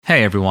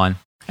Hey everyone.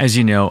 As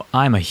you know,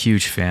 I'm a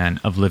huge fan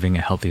of living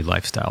a healthy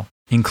lifestyle,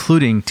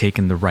 including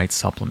taking the right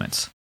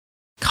supplements.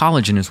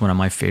 Collagen is one of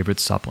my favorite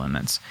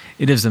supplements.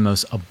 It is the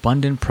most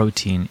abundant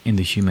protein in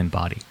the human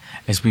body.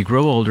 As we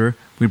grow older,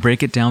 we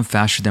break it down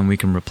faster than we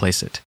can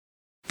replace it.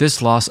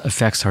 This loss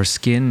affects our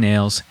skin,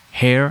 nails,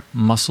 hair,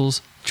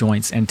 muscles,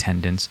 joints and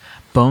tendons,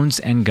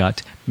 bones and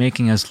gut,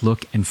 making us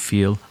look and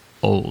feel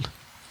old.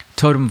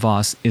 Totem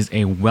Voss is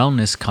a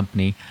wellness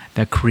company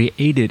that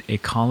created a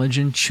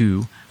collagen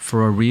chew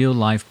for a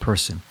real-life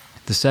person,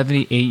 the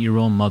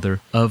 78-year-old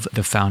mother of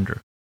the founder.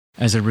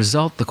 As a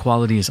result, the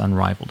quality is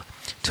unrivaled.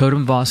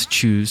 Totem Voss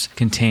chews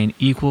contain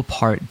equal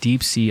part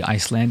deep-sea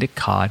Icelandic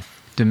cod,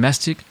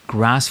 domestic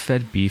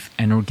grass-fed beef,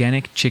 and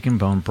organic chicken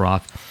bone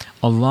broth,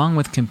 along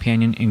with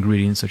companion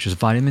ingredients such as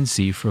vitamin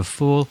C for a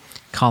full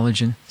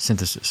collagen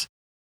synthesis.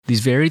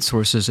 These varied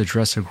sources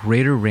address a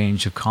greater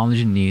range of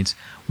collagen needs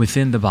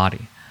within the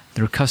body.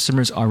 Their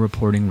customers are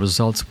reporting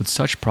results with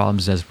such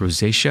problems as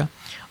rosacea,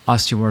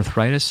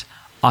 osteoarthritis,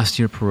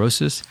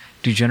 osteoporosis,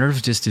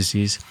 degenerative disc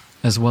disease,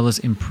 as well as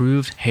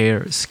improved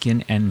hair,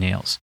 skin, and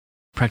nails.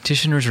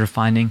 Practitioners are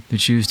finding the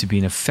chews to be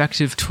an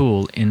effective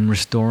tool in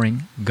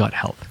restoring gut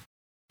health.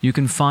 You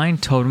can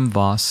find Totem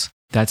Voss,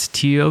 that's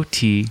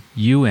TOTUMVOS,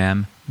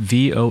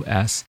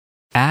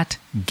 at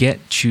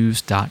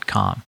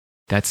getchews.com.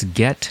 That's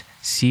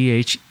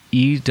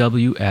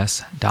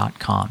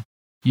getchews.com.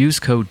 Use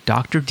code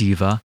Dr.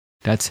 Diva,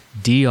 that's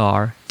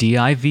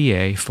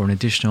DRDIVA, for an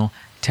additional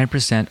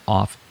 10%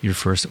 off your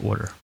first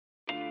order.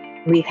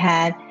 We've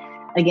had,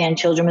 again,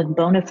 children with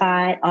bona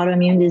fide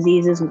autoimmune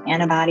diseases with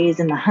antibodies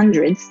in the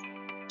hundreds.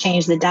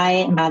 Change the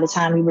diet, and by the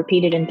time we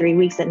repeat it in 3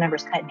 weeks, that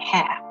number's cut in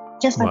half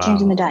just by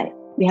changing the diet.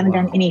 We haven't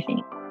done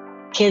anything.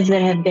 Kids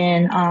that have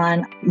been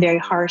on very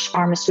harsh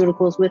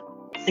pharmaceuticals with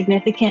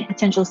significant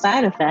potential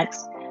side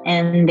effects,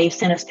 and they've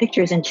sent us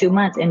pictures in 2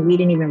 months, and we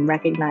didn't even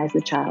recognize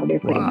the child.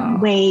 They're putting on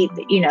weight.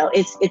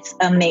 It's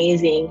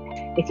amazing.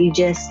 If you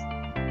just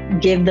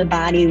give the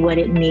body what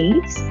it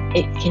needs,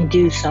 it can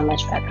do so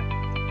much better.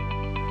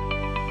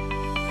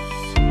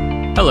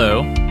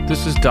 Hello,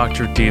 this is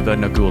Dr. Diva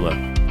Nagula.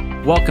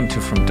 Welcome to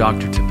From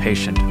Doctor to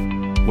Patient,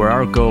 where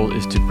our goal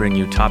is to bring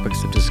you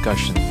topics of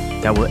discussion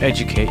that will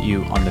educate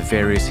you on the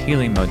various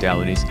healing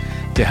modalities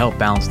to help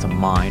balance the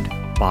mind,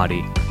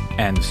 body,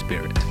 and the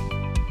spirit.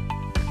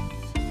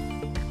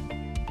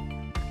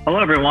 Hello,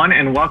 everyone,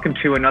 and welcome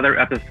to another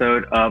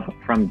episode of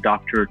From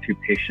Doctor to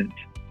Patient.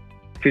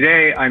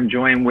 Today, I'm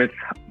joined with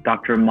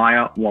Dr.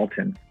 Maya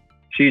Walton.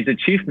 She's the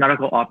Chief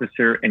Medical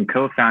Officer and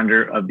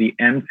co-founder of the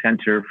M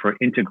Center for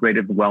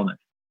Integrative Wellness.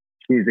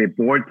 She is a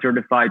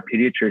board-certified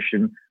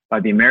pediatrician by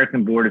the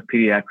American Board of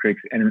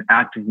Pediatrics and an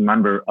active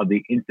member of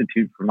the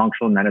Institute for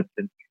Functional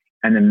Medicine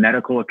and the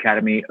Medical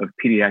Academy of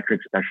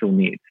Pediatric Special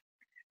Needs,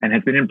 and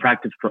has been in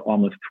practice for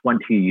almost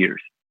 20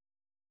 years.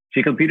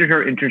 She completed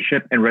her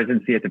internship and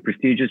residency at the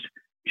prestigious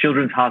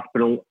Children's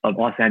Hospital of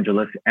Los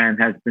Angeles and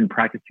has been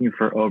practicing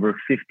for over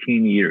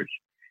 15 years.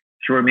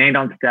 She remained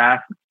on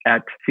staff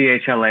at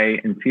CHLA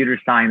and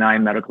Cedars-Sinai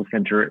Medical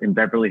Center in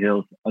Beverly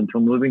Hills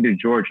until moving to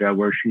Georgia,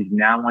 where she's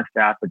now on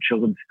staff at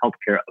Children's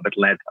Healthcare of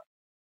Atlanta.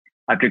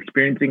 After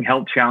experiencing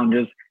health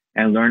challenges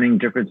and learning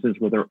differences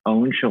with her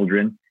own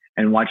children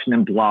and watching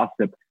them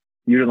blossom,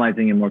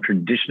 utilizing a more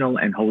traditional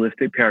and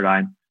holistic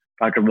paradigm,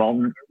 Dr.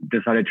 Walton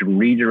decided to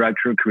redirect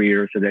her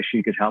career so that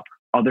she could help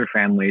other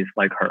families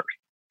like hers.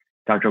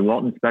 Dr.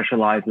 Walton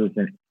specializes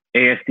in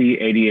ASD,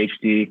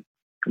 ADHD,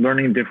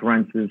 learning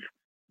differences,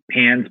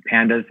 PANS,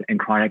 PANDAS, and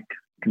chronic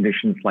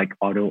conditions like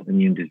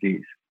autoimmune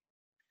disease.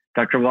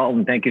 Dr.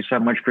 Walton, thank you so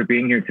much for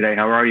being here today.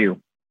 How are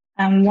you?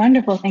 I'm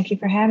wonderful. Thank you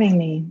for having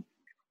me.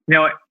 You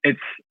know,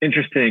 it's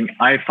interesting.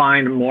 I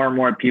find more and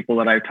more people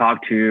that I've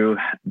talked to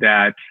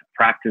that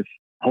practice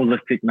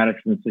holistic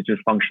medicine, such as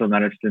functional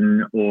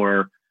medicine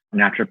or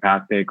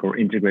naturopathic or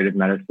integrative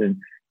medicine,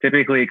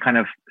 typically kind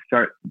of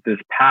start this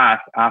path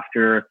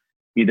after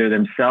either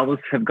themselves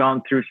have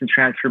gone through some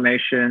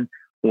transformation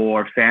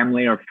or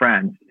family or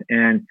friends.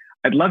 And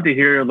I'd love to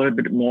hear a little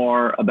bit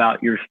more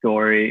about your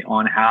story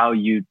on how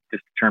you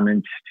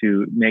determined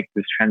to make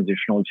this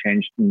transitional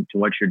change to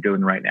what you're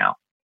doing right now.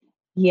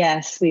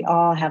 Yes, we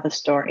all have a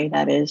story.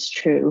 That is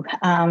true.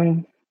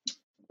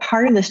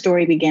 Part of the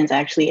story begins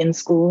actually in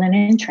school and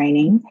in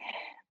training,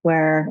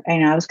 where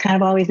I was kind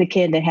of always a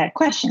kid that had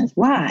questions.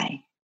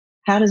 Why?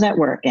 How does that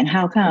work? And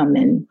how come?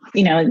 And,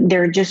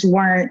 there just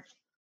weren't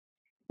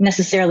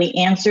necessarily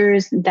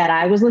answers that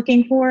I was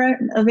looking for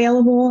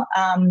available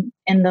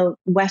in the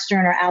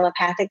Western or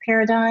allopathic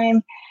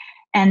paradigm.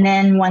 And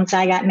then once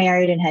I got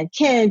married and had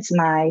kids,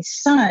 my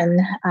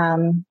son,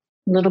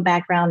 little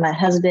background, my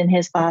husband,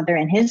 his father,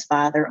 and his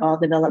father all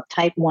developed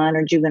type 1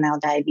 or juvenile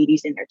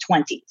diabetes in their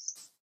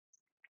 20s.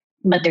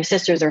 But their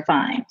sisters are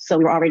fine. So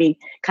we were already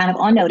kind of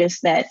on notice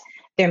that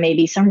there may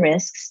be some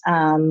risks.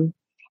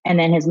 And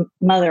then his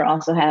mother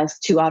also has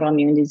 2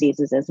 autoimmune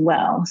diseases as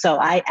well. So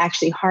I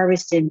actually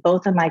harvested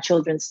both of my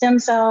children's stem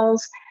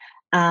cells.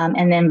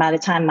 And then by the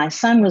time my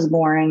son was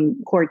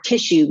born, cord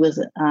tissue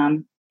was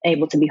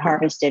able to be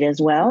harvested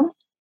as well.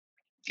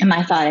 And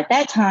my thought at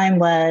that time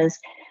was,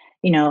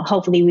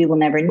 hopefully we will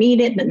never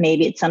need it, but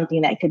maybe it's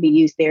something that could be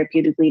used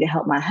therapeutically to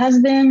help my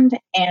husband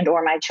and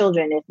or my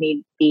children if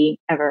need be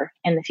ever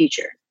in the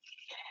future.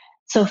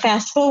 So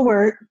fast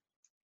forward,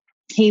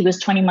 he was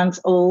 20 months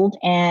old,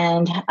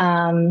 and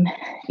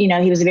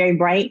he was a very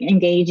bright,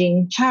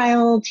 engaging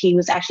child. He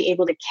was actually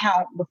able to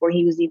count before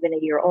he was even a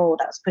year old.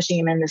 I was pushing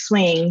him in the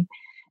swing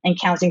and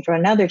counting for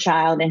another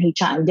child, and he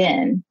chimed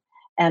in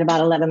at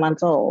about 11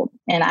 months old.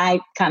 And I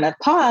kind of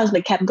paused,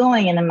 but kept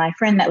going. And then my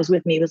friend that was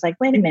with me was like,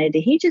 wait a minute,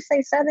 did he just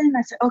say 7?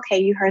 I said, okay,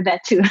 you heard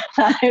that too. I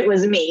thought it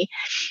was me.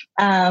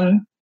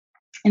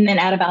 And then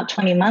at about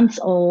 20 months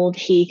old,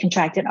 he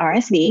contracted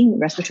RSV,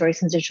 respiratory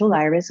syncytial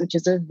virus, which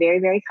is a very,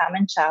 very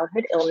common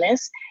childhood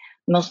illness,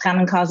 most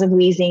common cause of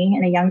wheezing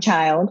in a young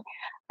child.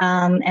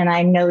 And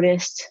I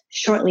noticed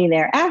shortly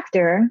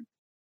thereafter,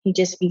 he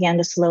just began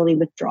to slowly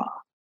withdraw.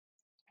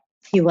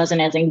 He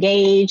wasn't as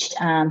engaged.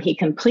 He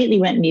completely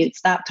went mute,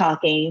 stopped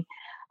talking.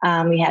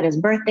 We had his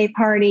birthday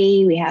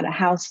party. We had a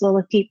house full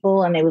of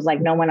people, and it was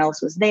like no one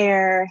else was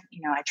there.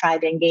 I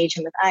tried to engage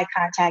him with eye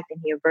contact, and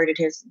he averted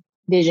his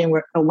vision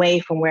away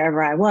from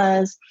wherever I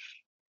was.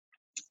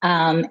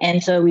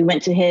 And so we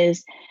went to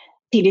his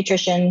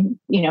pediatrician,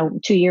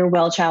 2-year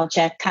well child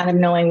check, kind of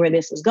knowing where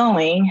this was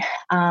going.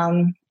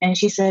 And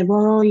she said,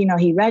 well,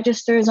 he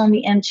registers on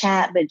the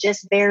MCHAT, but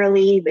just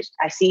barely. But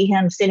I see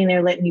him sitting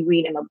there letting me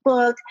read him a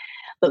book,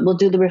 but we'll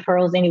do the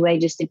referrals anyway,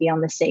 just to be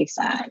on the safe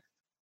side.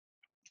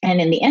 And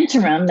in the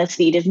interim, let's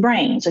feed his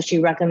brain. So she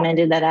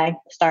recommended that I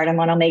start him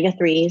on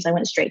omega-3s. I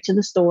went straight to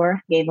the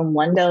store, gave him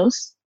 1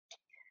 dose.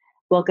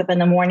 Woke up in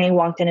the morning,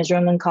 walked in his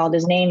room and called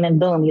his name, and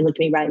boom, he looked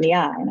me right in the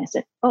eye. And I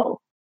said, oh,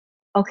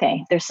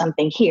 okay, there's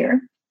something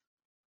here.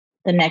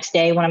 The next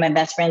day, one of my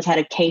best friends had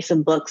a case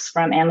of books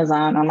from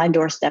Amazon on my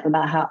doorstep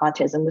about how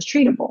autism was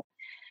treatable.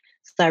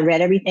 So I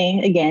read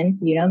everything, again,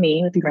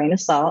 me, with a grain of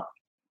salt,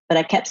 but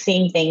I kept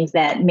seeing things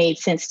that made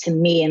sense to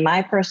me in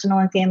my personal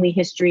and family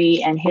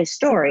history and his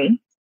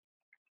story.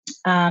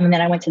 And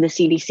then I went to the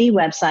CDC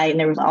website, and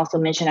there was also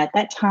mention at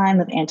that time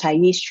of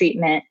anti-yeast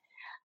treatment.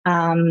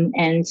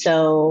 And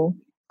so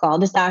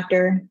called his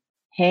doctor.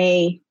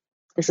 Hey,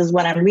 this is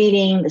what I'm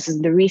reading. This is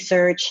the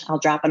research. I'll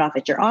drop it off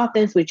at your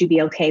office. Would you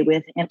be okay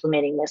with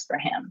implementing this for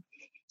him?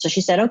 So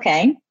she said,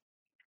 okay.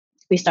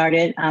 We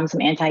started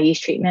some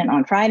anti-yeast treatment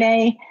on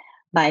Friday.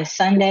 By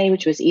Sunday,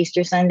 which was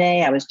Easter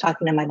Sunday, I was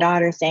talking to my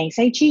daughter saying,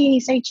 say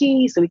cheese,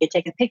 so we could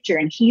take a picture.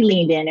 And he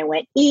leaned in and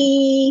went,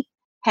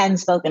 hadn't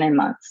spoken in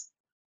months.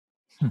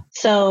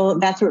 So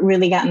that's what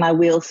really got my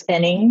wheels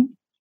spinning.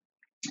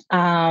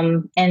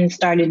 And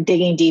started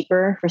digging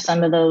deeper for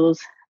some of those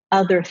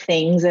other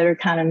things that are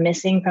kind of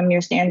missing from your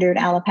standard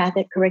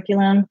allopathic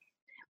curriculum.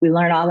 We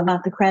learn all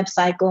about the Krebs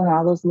cycle and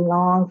all those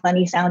long,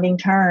 funny sounding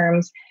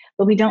terms,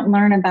 but we don't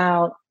learn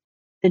about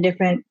the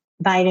different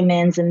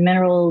vitamins and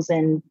minerals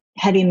and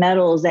heavy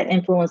metals that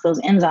influence those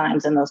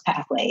enzymes and those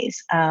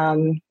pathways.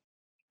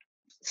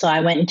 So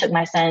I went and took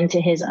my son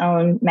to his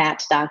own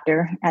MAPS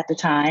doctor at the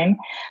time.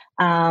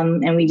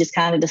 And we just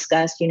kind of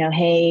discussed,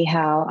 hey,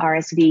 how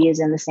RSV is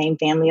in the same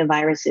family of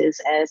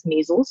viruses as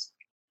measles,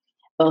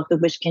 both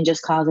of which can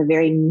just cause a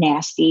very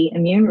nasty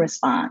immune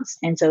response.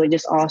 And so it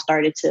just all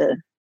started to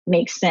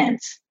make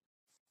sense.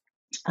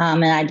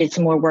 And I did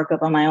some more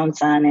workup on my own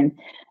son and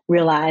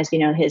realized,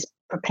 his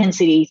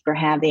propensity for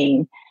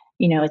having,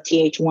 a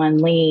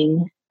Th1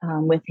 lean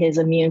with his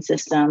immune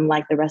system,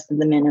 like the rest of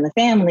the men in the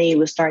family,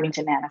 was starting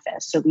to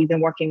manifest. So we've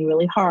been working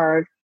really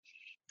hard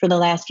for the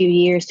last few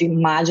years to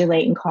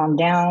modulate and calm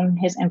down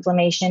his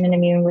inflammation and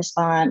immune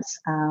response,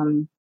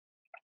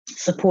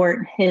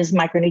 support his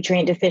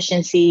micronutrient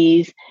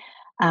deficiencies,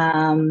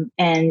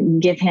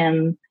 and give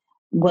him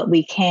what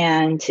we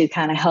can to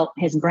kind of help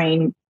his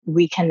brain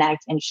reconnect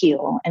and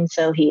heal. And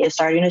so he is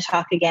starting to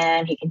talk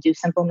again. He can do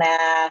simple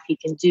math. He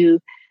can do,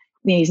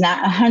 he's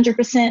not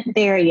 100%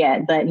 there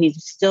yet, but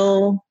he's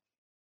still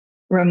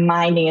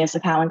reminding us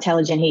of how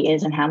intelligent he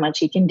is and how much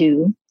he can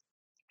do.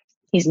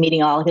 He's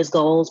meeting all of his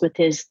goals with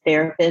his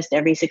therapist.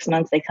 Every 6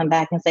 months, they come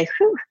back and say,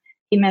 whew,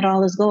 he met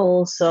all his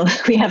goals. So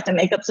we have to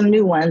make up some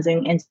new ones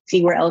and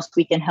see where else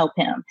we can help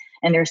him.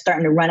 And they're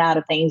starting to run out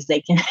of things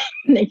they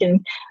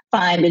can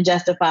find to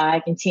justify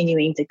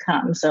continuing to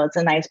come. So it's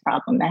a nice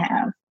problem to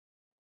have.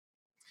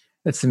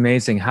 That's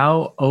amazing.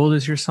 How old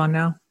is your son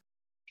now?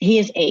 He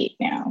is 8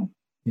 now.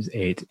 He's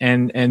 8.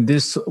 And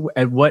this,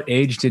 at what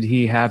age did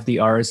he have the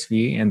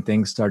RSV and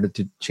things started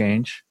to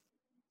change?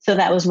 So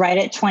that was right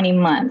at 20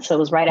 months. So it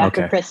was right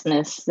after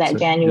Christmas that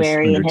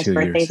January, and his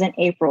birthday's in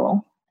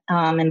April.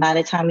 And by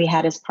the time we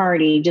had his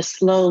party, just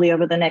slowly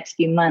over the next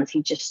few months,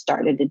 he just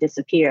started to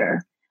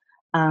disappear.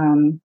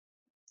 And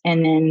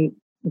then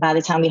by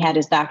the time we had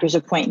his doctor's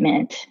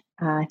appointment,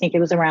 I think it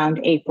was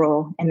around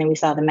April. And then we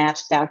saw the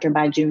MAPS doctor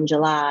by June,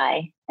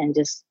 July, and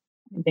just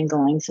been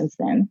going since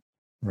then.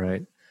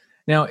 Right.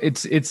 Now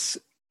it's,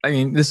 I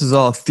mean, this is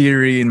all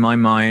theory in my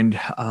mind,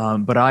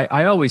 but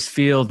I always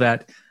feel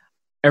that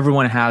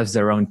everyone has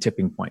their own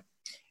tipping point.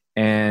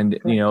 And,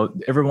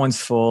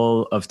 everyone's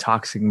full of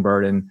toxic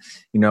burden,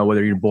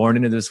 whether you're born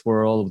into this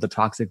world with a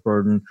toxic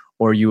burden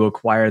or you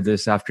acquire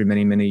this after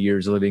many, many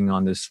years living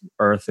on this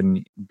earth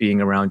and being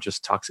around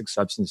just toxic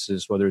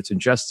substances, whether it's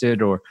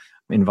ingested or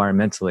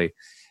environmentally.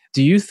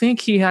 Do you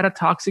think he had a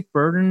toxic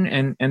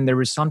burden and there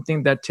was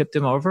something that tipped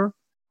him over?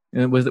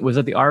 And was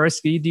it the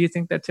RSV, do you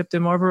think, that tipped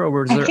him over?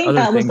 Or was there other things that were going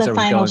on? I think that was the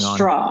final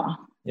straw.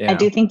 Yeah. I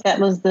do think that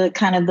was the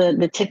kind of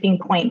the tipping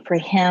point for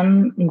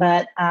him.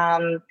 But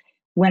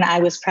when I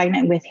was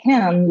pregnant with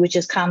him, which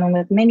is common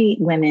with many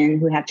women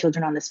who have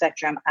children on the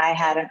spectrum, I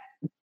had a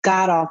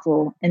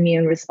god-awful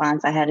immune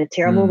response. I had a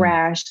terrible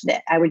rash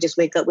that I would just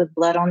wake up with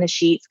blood on the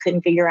sheets,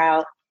 couldn't figure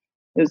out.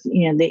 It was,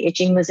 the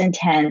itching was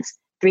intense.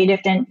 3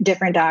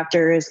 different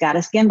doctors, got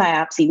a skin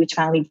biopsy, which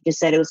finally just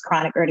said it was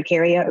chronic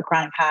urticaria or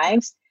chronic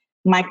hives,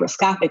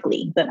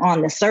 microscopically, but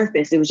on the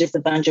surface, it was just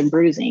a bunch of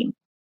bruising.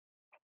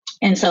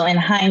 And so in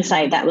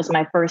hindsight, that was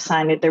my first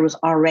sign that there was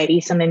already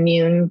some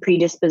immune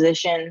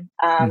predisposition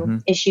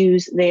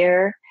issues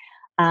there.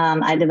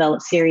 I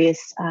developed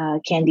serious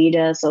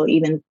candida. So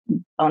even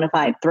bona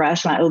fide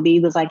thrush, my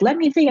OB was like, let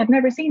me see, I've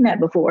never seen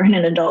that before in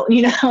an adult,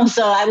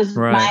 So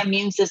my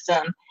immune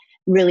system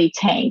really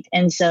tanked.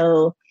 And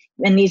so,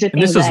 and these are things.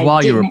 And this was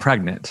while you were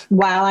pregnant.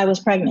 While I was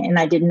pregnant, and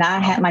I did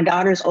not have, my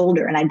daughter's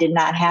older, and I did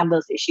not have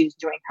those issues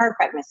during her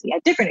pregnancy. I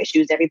had different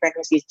issues. Every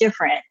pregnancy is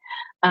different.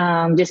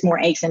 Just more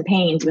aches and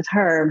pains with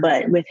her,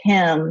 but with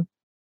him,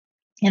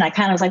 and I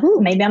kind of was like,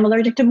 ooh, maybe I'm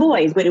allergic to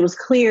boys. But it was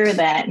clear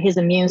that his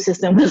immune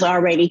system was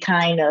already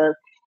kind of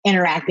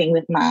interacting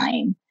with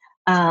mine.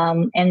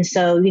 And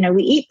so,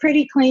 we eat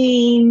pretty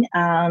clean.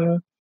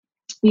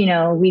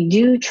 We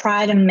do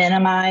try to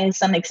minimize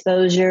some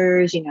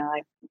exposures.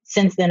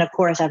 Since then, of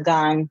course, I've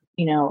gone,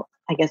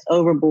 I guess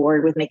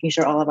overboard with making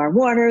sure all of our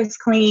water is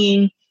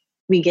clean.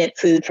 We get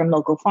food from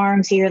local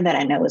farms here that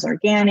I know is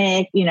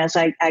organic,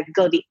 so I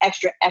go the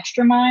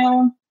extra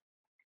mile.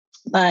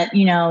 But,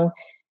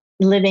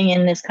 living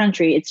in this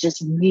country, it's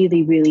just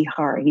really, really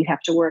hard. You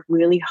have to work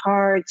really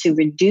hard to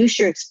reduce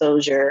your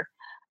exposure.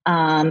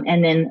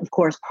 And then, of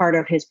course, part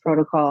of his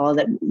protocol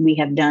that we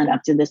have done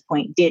up to this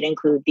point did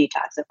include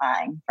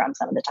detoxifying from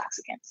some of the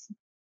toxicants.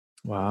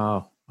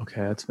 Wow.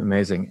 Okay. That's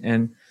amazing.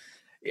 And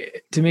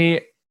to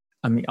me,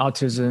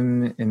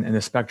 autism and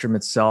the spectrum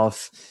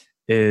itself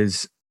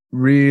is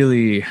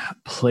really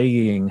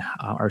plaguing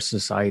our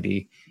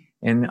society.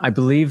 And I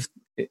believe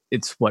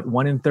it's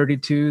 1 in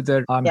 32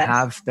 that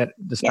have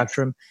the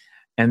spectrum. Yes.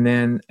 And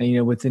then,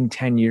 within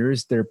 10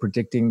 years, they're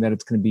predicting that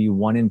it's going to be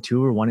 1 in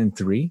 2 or 1 in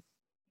 3.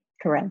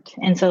 Correct.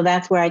 And so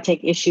that's where I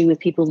take issue with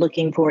people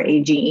looking for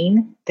a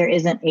gene. There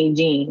isn't a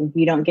gene.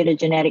 You don't get a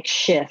genetic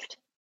shift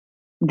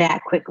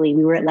that quickly.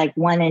 We were at like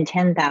 1 in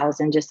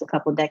 10,000 just a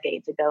couple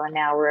decades ago, and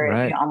now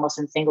we're almost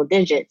in single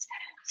digits.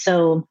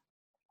 So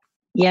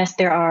yes,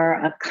 there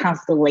are a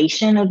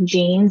constellation of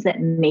genes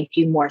that make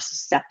you more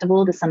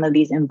susceptible to some of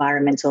these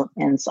environmental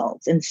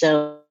insults. And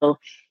so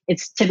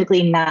it's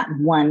typically not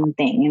one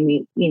thing. And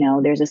we,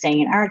 there's a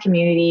saying in our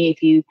community,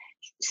 if you've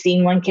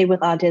seen one kid with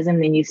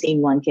autism, then you've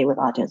seen one kid with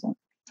autism.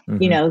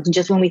 Mm-hmm.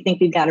 Just when we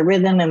think we've got a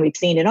rhythm and we've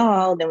seen it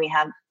all, then we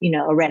have,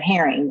 a red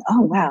herring.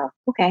 Oh, wow.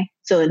 Okay.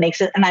 So it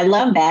makes it, and I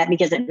love that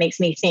because it makes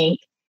me think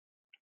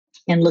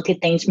and look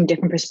at things from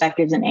different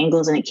perspectives and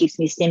angles, and it keeps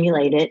me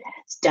stimulated.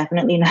 It's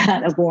definitely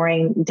not a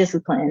boring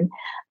discipline.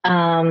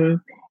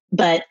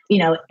 But,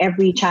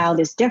 every child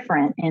is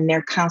different, and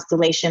their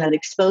constellation of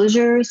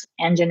exposures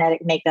and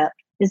genetic makeup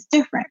is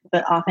different.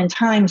 But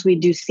oftentimes we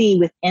do see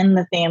within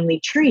the family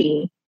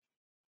tree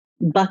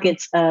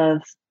buckets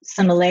of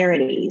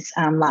similarities,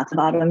 lots of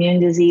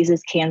autoimmune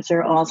diseases,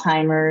 cancer,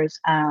 Alzheimer's,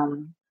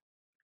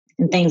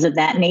 and things of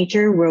that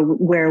nature,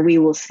 where we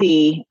will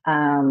see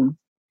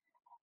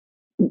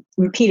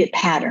repeated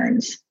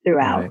patterns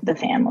throughout the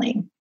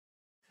family.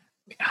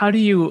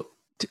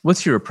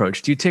 What's your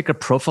approach? Do you take a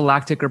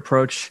prophylactic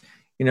approach,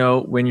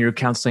 when you're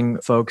counseling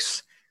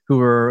folks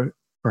who are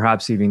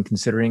perhaps even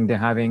considering to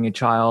having a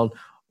child,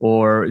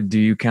 or do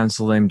you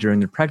counsel them during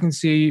the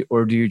pregnancy,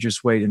 or do you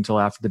just wait until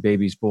after the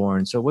baby's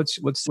born? So what's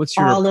your approach?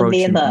 All of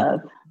the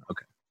above.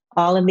 Okay.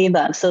 All of the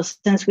above. So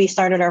since we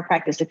started our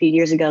practice a few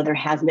years ago, there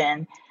has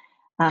been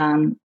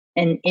an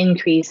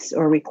increase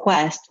or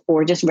request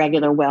for just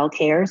regular well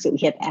care. So we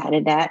have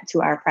added that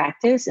to our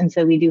practice. And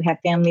so we do have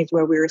families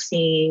where we're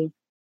seeing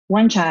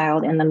one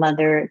child and the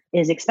mother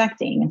is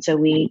expecting. And so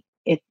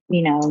if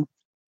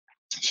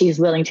she's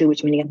willing to,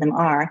 which many of them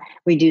are,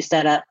 we do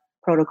set up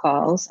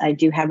protocols. I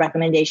do have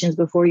recommendations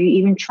before you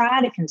even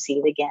try to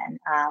conceive again.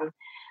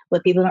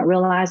 What people don't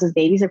realize is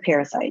babies are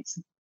parasites.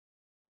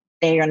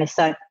 They're going to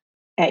suck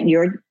at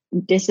your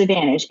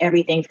disadvantage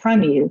everything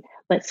from you,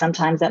 but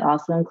sometimes that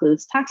also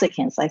includes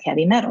toxicants like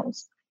heavy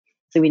metals.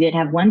 So we did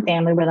have one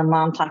family where the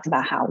mom talked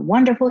about how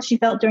wonderful she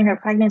felt during her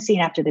pregnancy,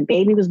 and after the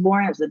baby was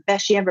born, it was the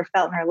best she ever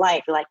felt in her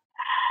life. You're like,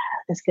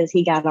 that's because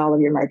he got all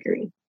of your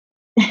mercury.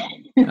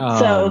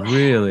 Oh,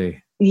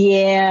 really?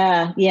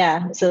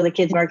 Yeah. So the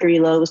kid's mercury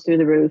low was through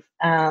the roof.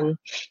 And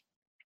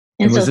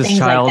was so this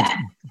child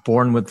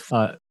born with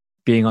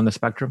being on the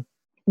spectrum?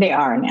 They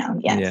are now,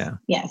 yes. Yeah.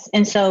 Yes.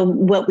 And so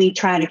what we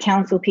try to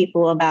counsel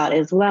people about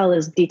as well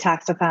is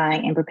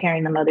detoxifying and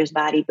preparing the mother's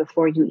body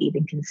before you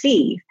even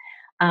conceive.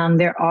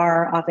 There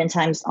are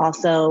oftentimes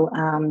also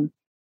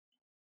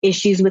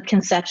issues with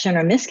conception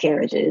or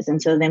miscarriages.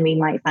 And so then we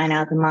might find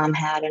out the mom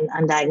had an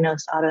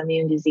undiagnosed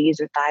autoimmune disease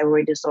or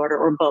thyroid disorder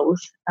or both.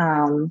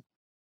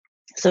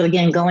 So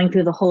again, going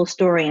through the whole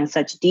story in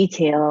such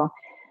detail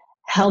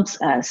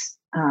helps us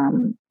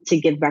to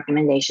give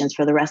recommendations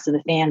for the rest of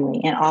the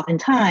family. And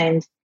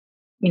oftentimes,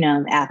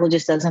 the apple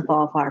just doesn't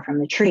fall far from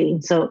the tree.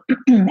 So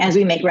as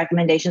we make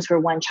recommendations for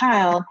one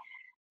child,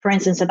 for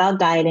instance, about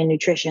diet and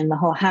nutrition, the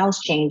whole house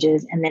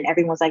changes. And then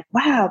everyone's like,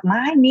 wow,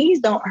 my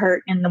knees don't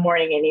hurt in the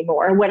morning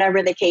anymore, or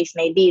whatever the case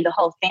may be. The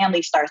whole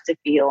family starts to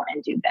feel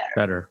and do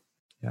better.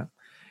 Yeah.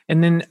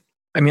 And then,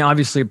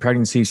 obviously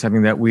pregnancy is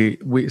something that we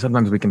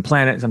sometimes we can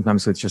plan it.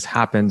 Sometimes it just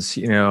happens,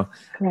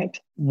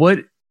 Correct.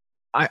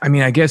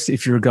 I guess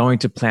if you're going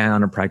to plan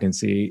on a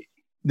pregnancy,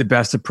 the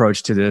best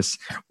approach to this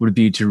would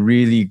be to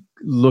really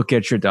look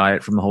at your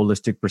diet from a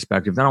holistic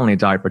perspective, not only a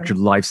diet, but your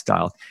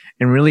lifestyle,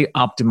 and really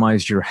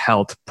optimize your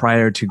health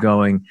prior to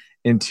going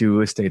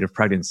into a state of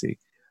pregnancy.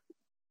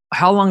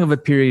 How long of a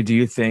period do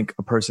you think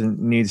a person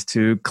needs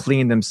to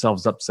clean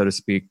themselves up, so to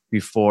speak,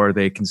 before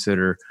they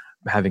consider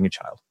having a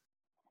child?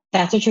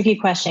 That's a tricky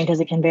question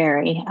because it can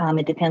vary.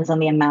 It depends on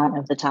the amount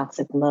of the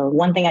toxic load.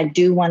 One thing I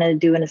do want to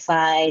do an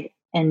aside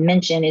and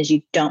mention is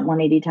you don't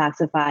want to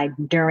detoxify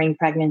during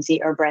pregnancy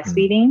or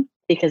breastfeeding,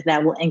 because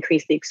that will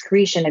increase the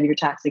excretion of your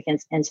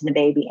toxicants into the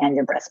baby and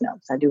your breast milk.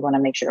 So I do want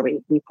to make sure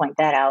we point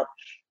that out.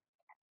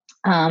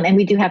 And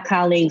we do have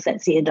colleagues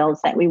that see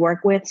adults that we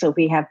work with. So if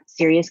we have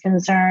serious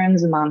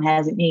concerns, mom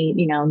has any,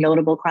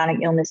 notable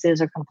chronic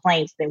illnesses or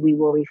complaints, then we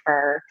will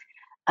refer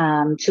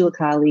to a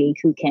colleague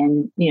who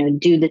can,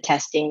 do the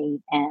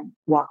testing and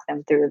walk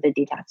them through the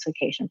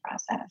detoxification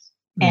process.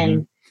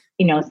 And,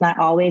 it's not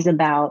always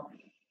about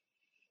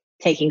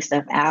taking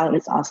stuff out.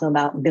 It's also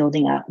about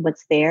building up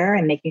what's there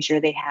and making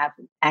sure they have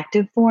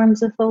active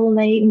forms of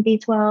folate and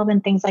B12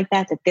 and things like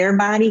that their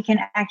body can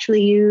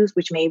actually use,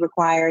 which may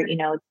require,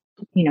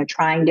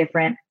 trying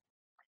different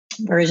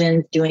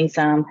versions, doing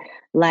some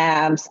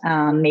labs,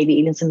 maybe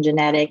even some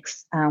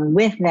genetics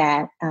with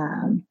that,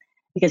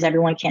 because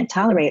everyone can't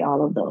tolerate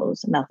all of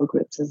those methyl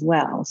groups as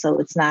well. So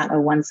it's not a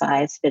one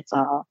size fits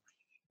all.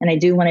 And I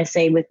do want to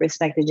say, with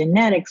respect to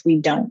genetics, we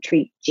don't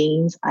treat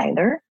genes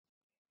either.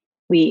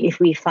 If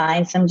we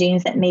find some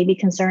genes that may be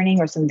concerning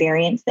or some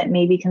variants that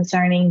may be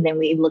concerning, then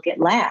we look at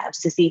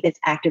labs to see if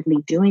it's actively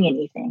doing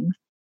anything.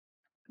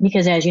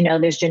 Because as you know,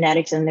 there's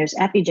genetics and there's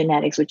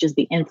epigenetics, which is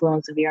the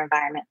influence of your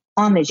environment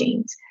on the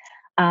genes.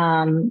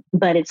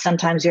 But it's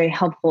sometimes very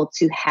helpful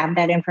to have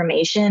that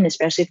information,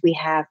 especially if we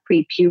have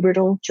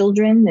prepubertal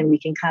children, then we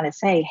can kind of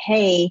say,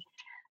 hey,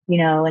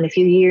 in a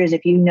few years,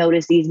 if you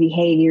notice these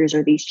behaviors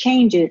or these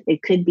changes,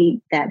 it could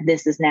be that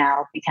this is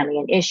now becoming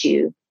an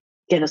issue.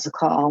 Give us a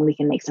call and we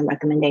can make some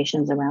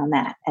recommendations around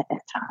that at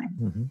that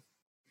time.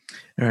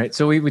 All right.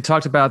 So we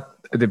talked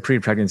about the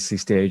pre-pregnancy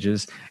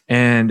stages,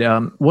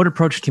 and what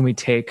approach can we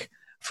take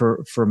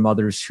for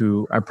mothers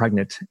who are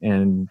pregnant,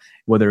 and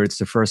whether it's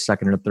the first,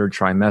 second, or third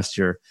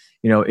trimester?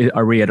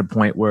 Are we at a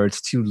point where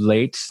it's too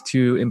late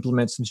to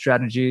implement some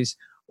strategies,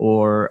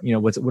 or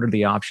what are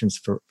the options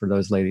for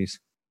those ladies?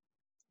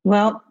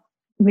 Well,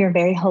 we're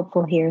very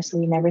hopeful here, so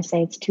we never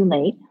say it's too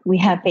late. We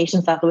have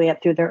patients all the way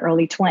up through their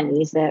early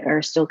 20s that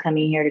are still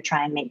coming here to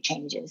try and make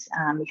changes,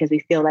 because we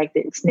feel like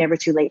it's never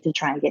too late to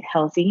try and get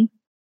healthy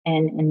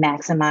and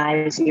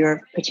maximize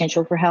your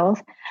potential for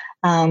health.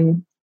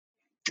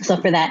 So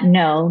for that,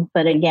 no.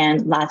 But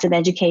again, lots of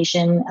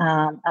education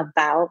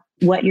about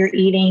what you're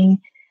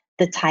eating,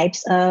 the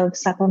types of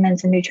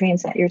supplements and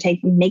nutrients that you're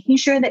taking, making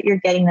sure that you're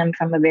getting them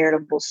from a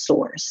veritable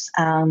source.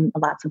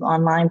 Lots of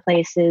online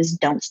places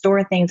don't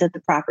store things at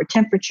the proper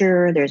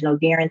temperature. There's no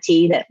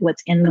guarantee that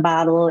what's in the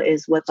bottle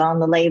is what's on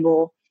the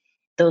label,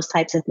 those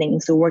types of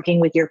things. So working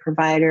with your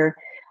provider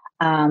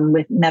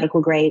with medical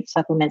grade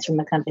supplements from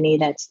a company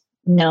that's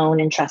known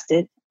and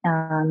trusted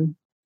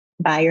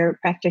by your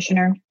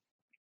practitioner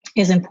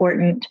is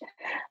important.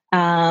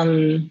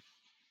 And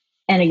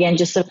again,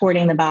 just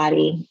supporting the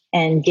body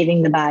and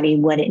giving the body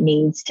what it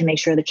needs to make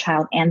sure the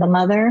child and the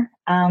mother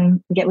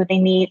get what they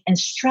need. And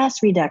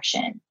stress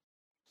reduction.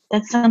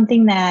 That's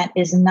something that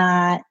is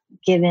not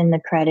given the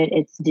credit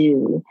it's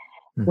due.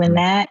 When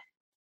that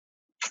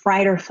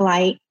fight or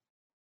flight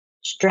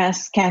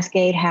stress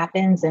cascade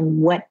happens and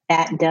what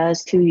that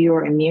does to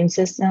your immune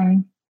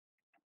system,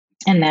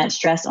 and that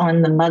stress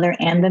on the mother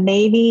and the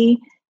baby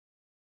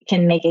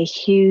can make a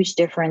huge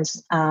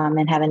difference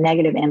and have a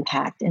negative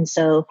impact. And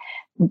so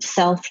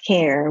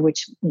self-care,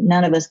 which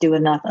none of us do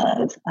enough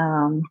of,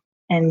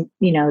 and,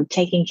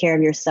 taking care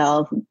of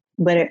yourself,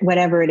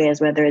 whatever it is,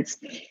 whether it's,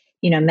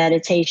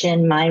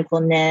 meditation,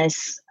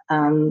 mindfulness,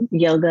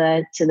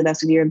 yoga to the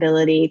best of your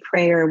ability,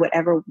 prayer,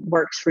 whatever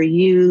works for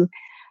you,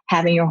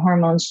 having your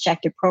hormones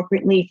checked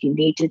appropriately. If you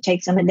need to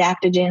take some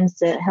adaptogens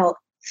to help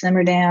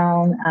simmer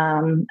down,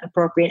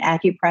 appropriate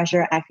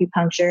acupressure,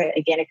 acupuncture.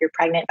 Again, if you're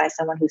pregnant, by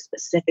someone who's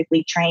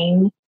specifically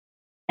trained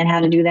and how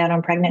to do that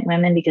on pregnant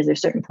women, because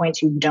there's certain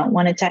points you don't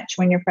want to touch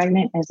when you're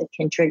pregnant, as it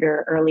can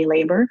trigger early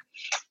labor.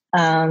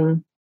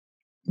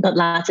 But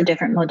lots of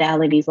different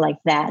modalities like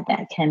that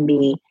can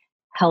be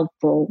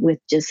helpful with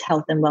just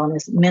health and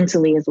wellness,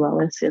 mentally as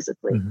well as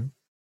physically. Mm-hmm.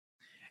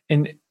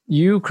 And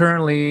you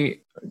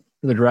currently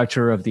the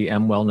director of the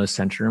M Wellness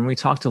Center, and we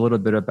talked a little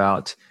bit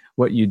about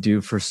what you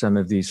do for some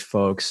of these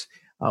folks.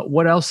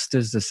 What else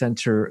does the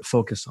center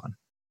focus on?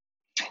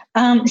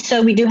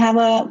 So we do have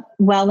a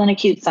well and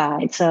acute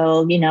side.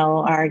 So,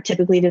 our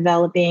typically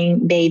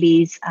developing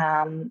babies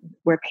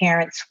where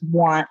parents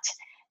want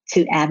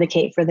to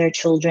advocate for their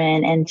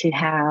children and to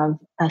have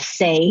a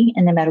say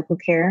in the medical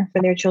care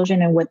for their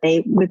children and what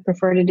they would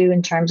prefer to do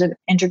in terms of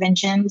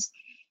interventions.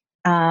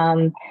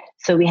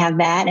 So we have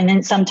that. And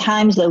then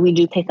sometimes, though, we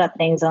do pick up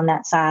things on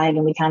that side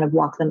and we kind of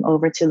walk them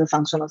over to the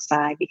functional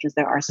side because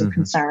there are some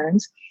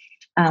concerns.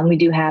 We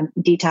do have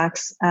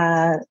detox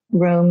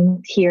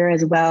room here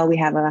as well. We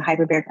have a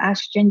hyperbaric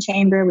oxygen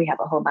chamber. We have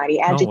a whole body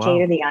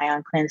agitator, the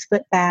Ion Cleanse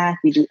foot bath.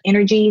 We do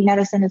energy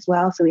medicine as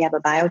well. So we have a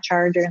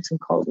biocharger and some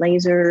cold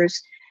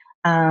lasers.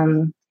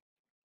 And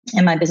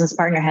my business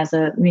partner has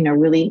a,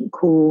 really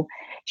cool,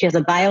 she has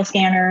a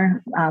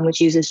bioscanner,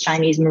 which uses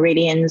Chinese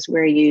meridians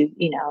where you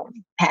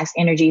pass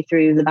energy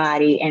through the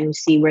body and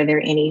see where there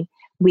are any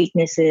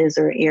weaknesses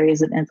or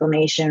areas of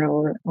inflammation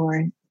or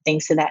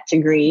things to that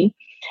degree.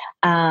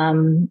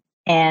 So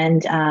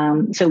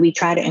we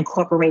try to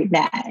incorporate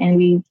that, and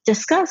we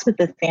discuss with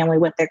the family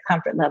what their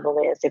comfort level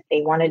is. If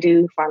they want to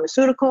do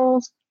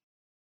pharmaceuticals,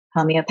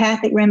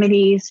 homeopathic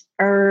remedies,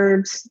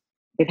 herbs,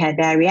 they've had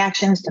bad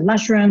reactions to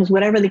mushrooms,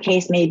 whatever the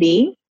case may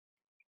be.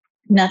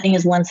 Nothing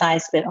is one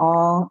size fits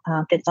all.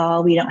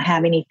 We don't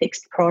have any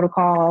fixed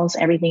protocols.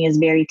 Everything is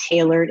very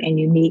tailored and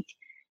unique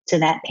to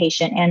that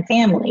patient and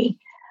family.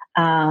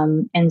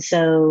 And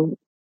so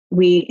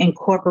we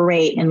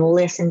incorporate and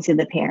listen to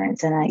the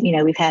parents. And,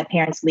 we've had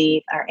parents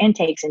leave our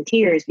intakes in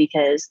tears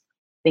because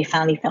they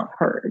finally felt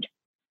heard.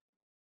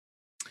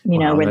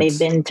 Where they've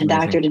been to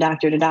doctor to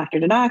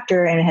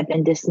doctor and have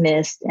been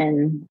dismissed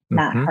and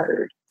not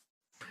heard.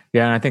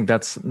 Yeah, and I think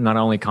that's not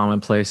only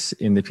commonplace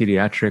in the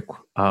pediatric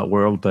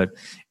world, but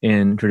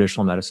in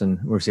traditional medicine,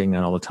 we're seeing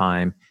that all the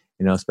time.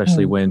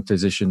 Especially when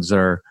physicians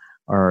are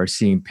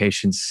seeing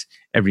patients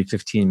every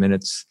 15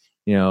 minutes,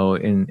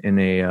 in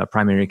a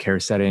primary care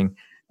setting,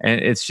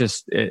 and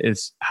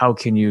it's how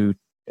can you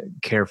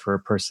care for a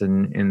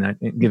person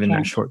given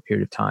that short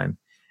period of time?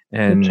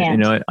 And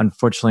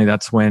unfortunately,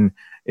 that's when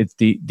it's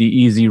the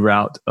easy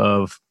route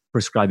of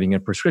prescribing a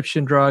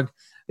prescription drug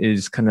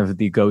is kind of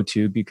the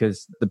go-to,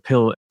 because the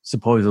pill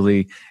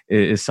supposedly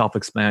is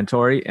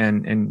self-explanatory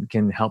and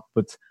can help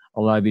with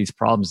a lot of these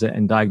problems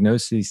and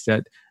diagnoses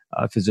that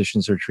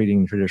physicians are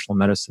treating in traditional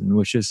medicine,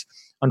 which is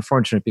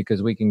unfortunate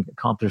because we can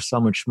accomplish so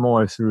much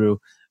more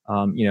through,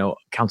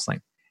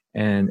 counseling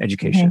and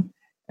education.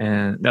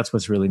 And that's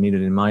what's really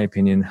needed, in my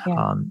opinion,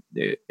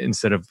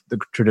 instead of the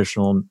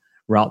traditional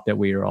route that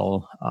we are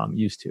all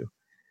used to.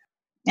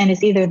 And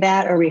it's either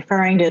that or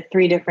referring to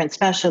 3 different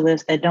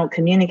specialists that don't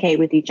communicate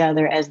with each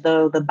other, as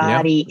though the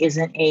body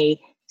isn't a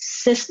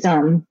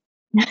system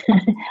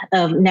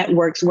of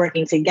networks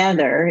working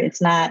together.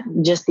 It's not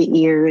just the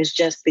ears,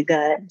 just the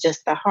gut,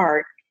 just the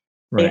heart.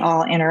 Right. They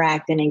all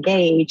interact and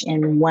engage,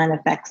 and one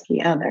affects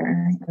the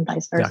other, and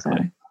vice versa.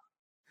 Exactly.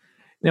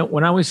 Now,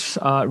 when I was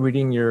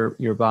reading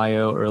your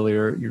bio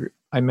earlier,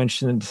 I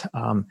mentioned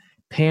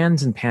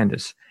PANS and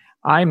PANDAS.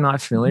 I'm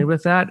not familiar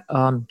with that.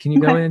 Can you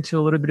go into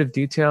a little bit of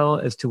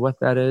detail as to what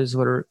that is?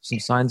 What are some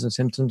signs and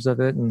symptoms of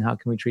it, and how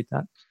can we treat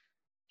that?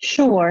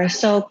 Sure.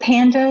 So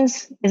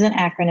PANDAS is an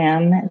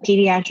acronym,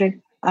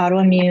 Pediatric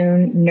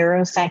Autoimmune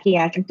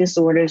Neuropsychiatric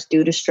Disorders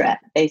Due to Strep,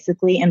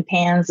 basically, and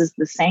PANS is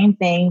the same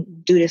thing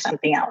due to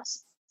something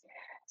else.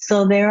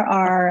 So there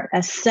are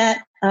a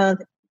set of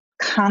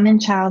common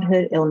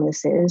childhood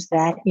illnesses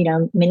that,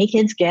 many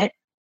kids get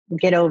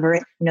over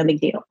it, no big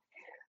deal.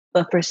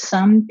 But for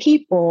some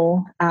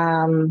people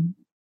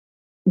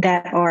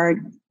that are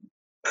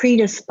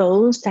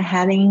predisposed to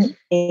having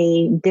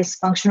a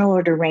dysfunctional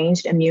or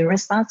deranged immune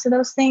response to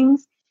those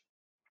things,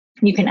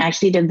 you can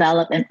actually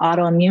develop an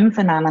autoimmune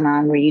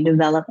phenomenon where you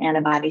develop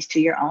antibodies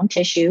to your own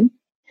tissue,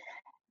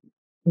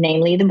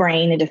 namely the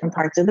brain, the different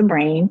parts of the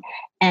brain.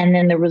 And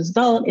then the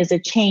result is a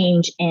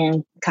change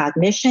in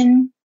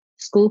cognition,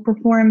 school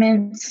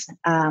performance,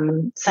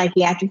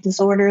 psychiatric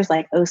disorders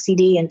like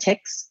OCD and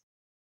tics,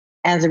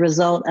 as a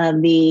result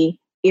of the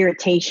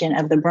irritation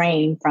of the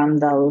brain from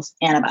those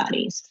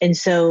antibodies. And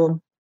so,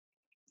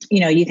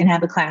 you can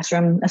have a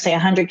classroom, let's say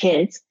 100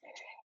 kids,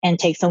 and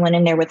take someone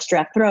in there with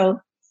strep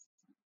throat.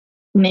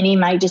 Many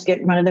might just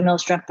get run-of-the-mill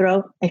strep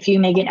throat. A few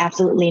may get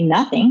absolutely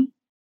nothing.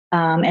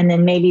 And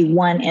then maybe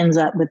one ends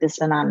up with this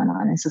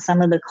phenomenon. And so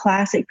some of the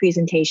classic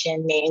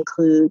presentation may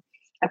include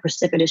a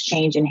precipitous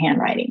change in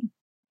handwriting.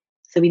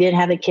 So we did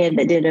have a kid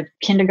that did a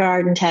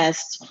kindergarten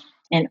test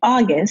in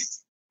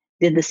August,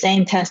 did the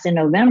same test in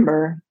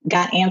November,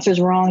 got answers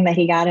wrong that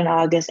he got in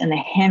August, and the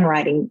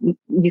handwriting,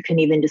 you couldn't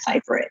even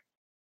decipher it,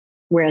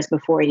 whereas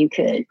before you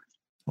could.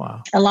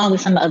 Wow. along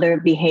with some other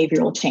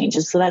behavioral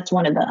changes. So that's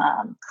one of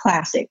the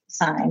classic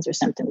signs or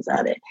symptoms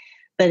of it.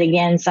 But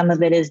again, some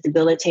of it is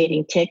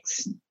debilitating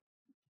tics,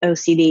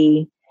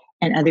 OCD,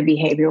 and other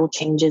behavioral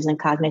changes and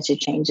cognitive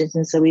changes.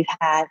 And so we've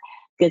had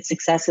good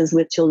successes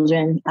with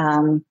children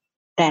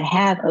that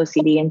have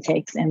OCD and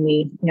tics, and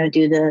we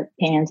do the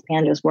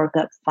PANDAS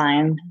workup,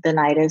 find the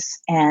nidus,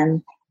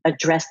 and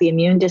address the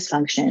immune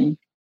dysfunction,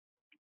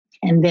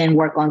 and then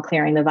work on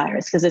clearing the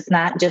virus. Because it's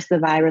not just the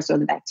virus or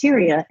the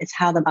bacteria, it's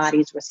how the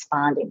body's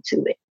responding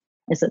to it.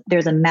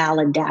 There's a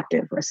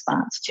maladaptive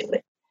response to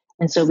it.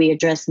 And so we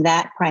address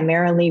that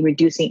primarily,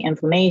 reducing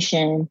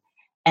inflammation.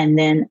 And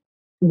then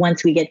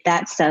once we get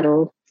that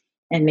settled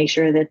and make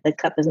sure that the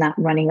cup is not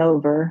running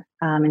over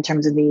in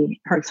terms of the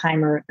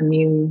Herxheimer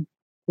immune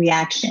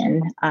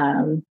reaction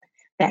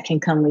that can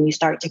come when you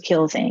start to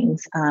kill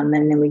things. And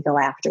then we go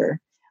after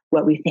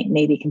what we think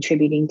may be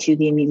contributing to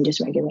the immune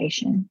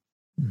dysregulation.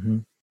 Mm-hmm.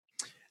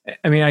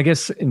 I mean, I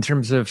guess in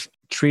terms of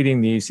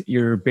treating these,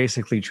 you're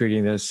basically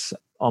treating this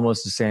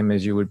almost the same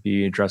as you would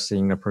be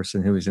addressing a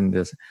person who is in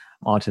this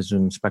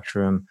autism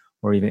spectrum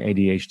or even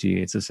ADHD.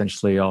 It's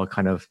essentially all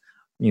kind of,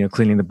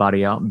 cleaning the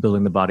body out and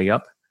building the body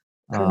up.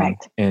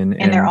 Correct. And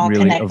they're all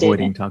really connected.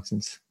 Avoiding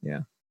toxins. Yeah.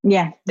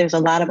 Yeah. There's a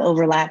lot of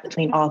overlap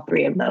between all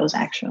three of those,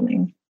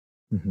 actually.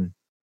 Mm-hmm.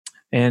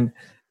 And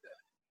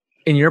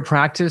in your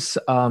practice,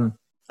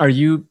 are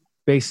you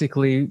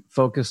basically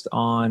focused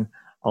on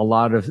a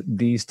lot of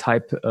these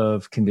type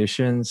of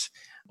conditions,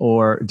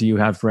 or do you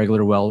have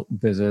regular well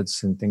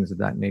visits and things of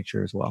that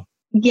nature as well?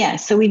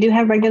 Yes. So we do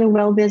have regular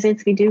well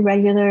visits. We do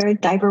regular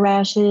diaper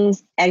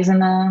rashes,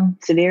 eczema,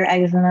 severe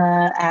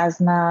eczema,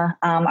 asthma.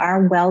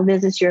 Our well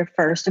visits, your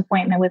first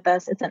appointment with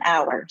us, it's an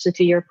hour. So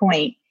to your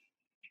point,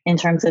 in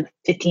terms of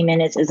 15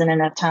 minutes isn't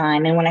enough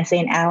time. And when I say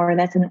an hour,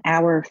 that's an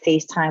hour of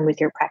FaceTime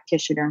with your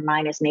practitioner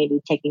minus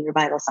maybe taking your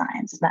vital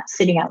signs. It's not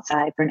sitting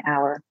outside for an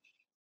hour.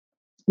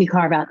 We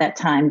carve out that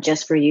time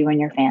just for you and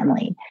your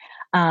family.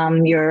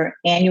 Your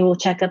annual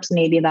checkups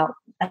may be about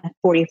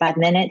 45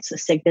 minutes. A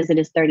sick visit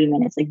is 30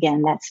 minutes.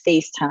 Again, that's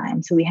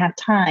FaceTime. So we have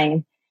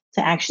time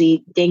to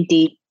actually dig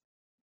deep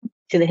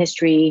to the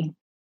history,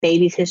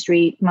 baby's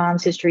history,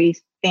 mom's history,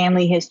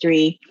 family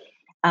history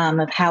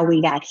of how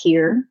we got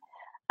here.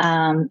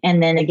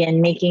 And then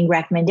again, making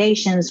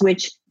recommendations,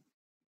 which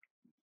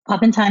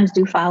oftentimes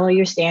do follow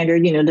your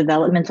standard,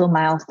 developmental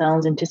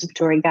milestones,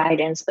 anticipatory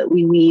guidance, but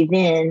we weave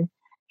in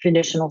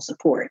traditional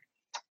support.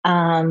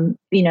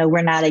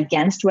 We're not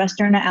against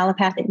Western or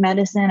allopathic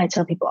medicine. I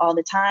tell people all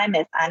the time,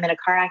 if I'm in a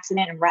car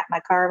accident and wrap my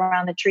car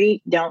around the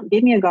tree, don't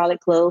give me a garlic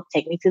clove,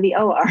 take me to the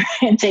OR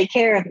and take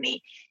care of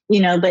me,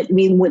 but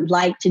we would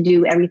like to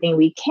do everything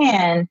we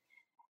can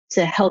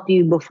to help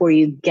you before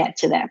you get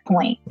to that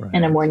point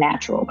in a more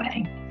natural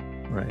way.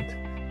 Right.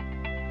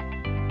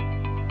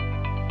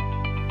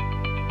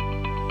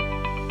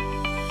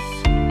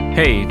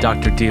 Hey,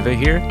 Dr. Diva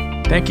here.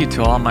 Thank you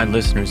to all my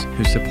listeners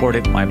who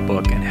supported my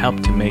book and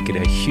helped to make it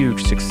a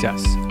huge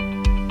success.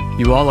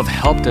 You all have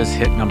helped us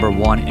hit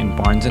 #1 in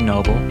Barnes &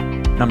 Noble,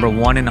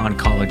 #1 in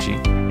oncology,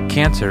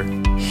 cancer,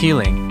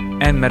 healing,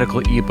 and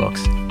medical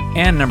ebooks,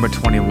 and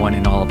 #21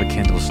 in all of the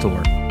Kindle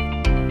store.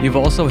 You've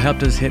also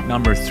helped us hit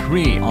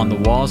 #3 on the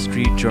Wall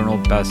Street Journal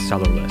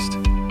bestseller list.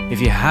 If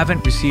you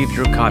haven't received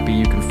your copy,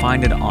 you can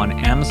find it on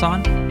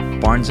Amazon,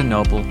 Barnes &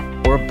 Noble,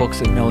 or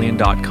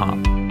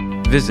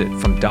booksamillion.com. Visit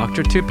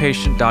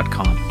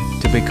FromDoctorToPatient.com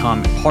to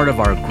become part of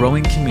our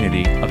growing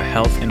community of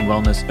health and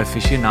wellness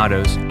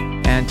aficionados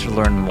and to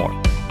learn more.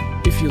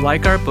 If you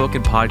like our book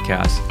and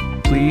podcast,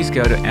 please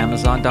go to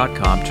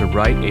Amazon.com to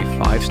write a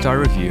 5-star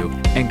review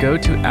and go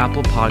to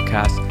Apple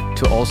Podcasts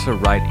to also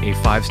write a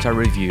 5-star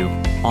review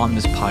on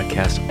this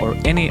podcast or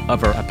any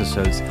of our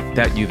episodes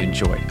that you've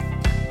enjoyed.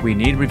 We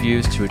need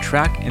reviews to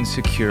attract and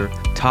secure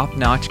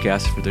top-notch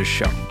guests for this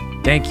show.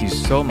 Thank you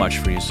so much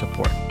for your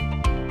support.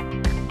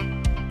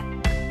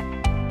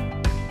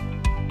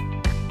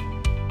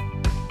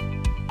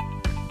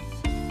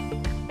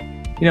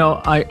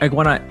 I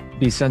want to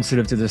be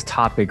sensitive to this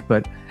topic,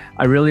 but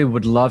I really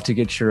would love to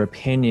get your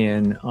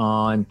opinion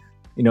on,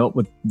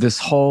 with this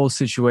whole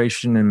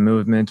situation and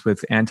movement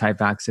with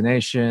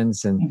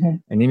anti-vaccinations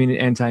and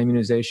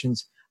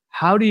anti-immunizations.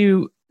 How do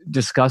you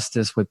discuss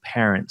this with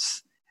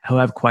parents who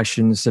have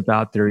questions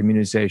about their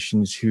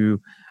immunizations,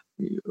 who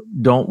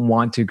don't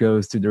want to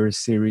go through their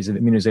series of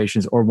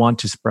immunizations or want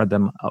to spread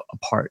them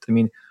apart? I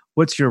mean,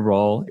 what's your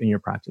role in your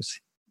practice?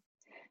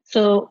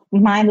 So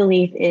my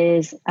belief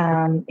is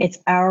it's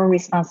our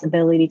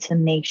responsibility to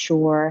make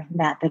sure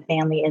that the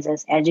family is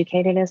as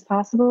educated as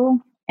possible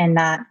and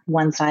not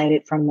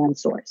one-sided from one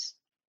source.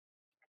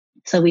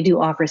 So we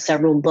do offer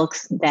several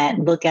books that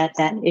look at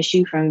that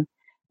issue from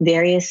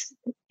various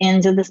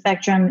ends of the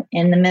spectrum,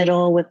 in the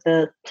middle with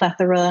the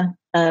plethora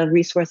of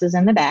resources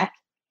in the back.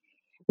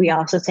 We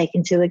also take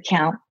into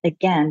account,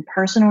 again,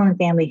 personal and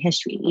family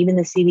history. Even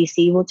the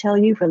CDC will tell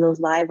you for those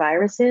live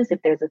viruses,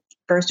 if there's a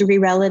first-degree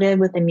relative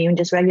with immune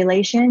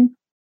dysregulation,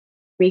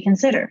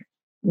 reconsider.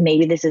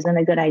 Maybe this isn't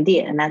a good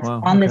idea. And that's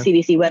on the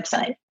CDC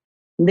website.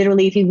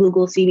 Literally, if you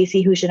Google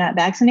CDC who should not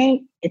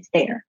vaccinate, it's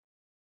there.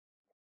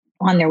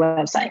 on their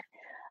website.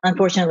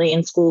 Unfortunately,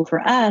 in school for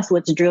us,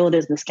 what's drilled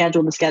is the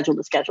schedule, the schedule,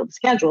 the schedule, the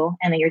schedule.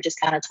 And then you're just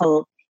kind of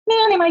told,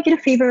 man, they might get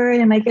a fever,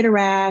 they might get a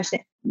rash.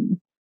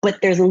 But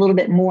there's a little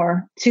bit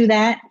more to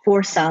that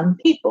for some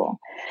people.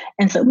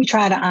 And so we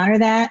try to honor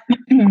that.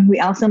 We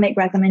also make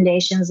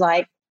recommendations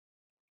like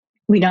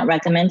we don't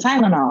recommend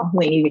Tylenol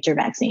when you get your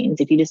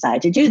vaccines if you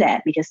decide to do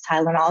that, because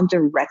Tylenol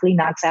directly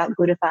knocks out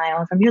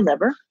glutathione from your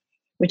liver,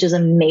 which is a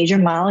major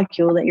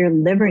molecule that your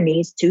liver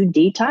needs to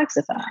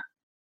detoxify.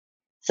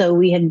 So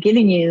we have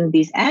given you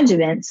these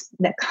adjuvants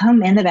that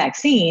come in the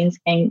vaccines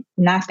and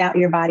knocked out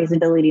your body's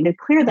ability to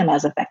clear them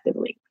as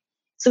effectively.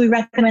 So we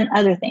recommend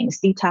other things,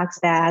 detox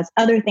baths,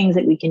 other things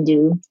that we can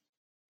do.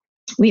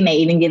 We may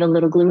even give a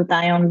little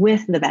glutathione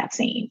with the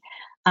vaccine.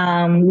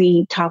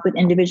 We talk with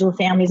individual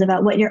families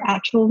about what your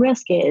actual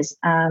risk is.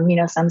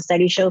 Some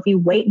studies show if you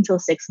wait until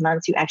 6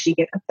 months, you actually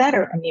get a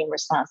better immune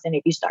response than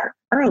if you start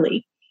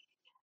early.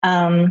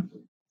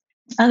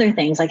 Other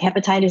things like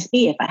hepatitis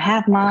B. If I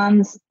have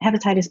mom's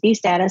hepatitis B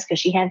status because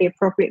she had the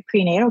appropriate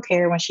prenatal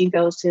care when she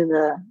goes to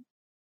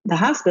the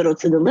hospital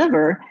to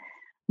deliver,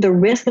 the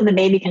risk of the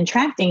baby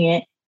contracting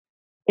it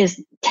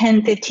is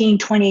 10, 15,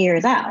 20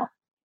 years out.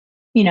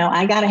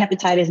 I got a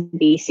hepatitis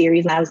B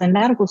series when I was in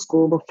medical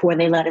school before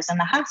they let us in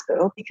the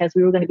hospital because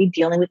we were going to be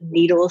dealing with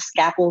needles,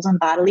 scalpels, and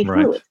bodily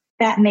fluids.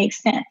 That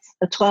makes sense.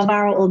 A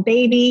 12-hour-old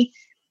baby,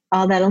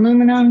 all that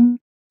aluminum,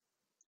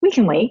 we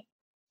can wait.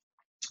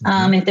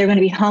 If they're going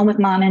to be home with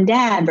mom and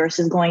dad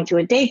versus going to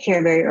a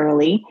daycare very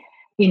early,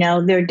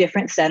 they're a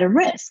different set of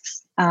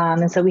risks.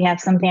 And so we have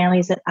some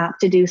families that opt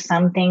to do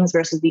some things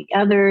versus the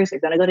others. They're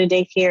going to go to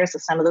daycare. So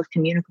some of those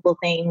communicable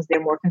things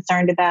they're more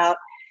concerned about.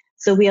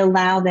 So we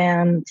allow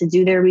them to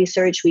do their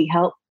research. We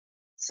help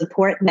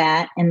support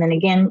that. And then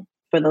again,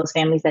 for those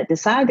families that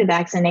decide to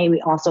vaccinate,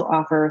 we also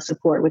offer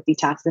support with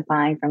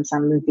detoxifying from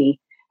some of the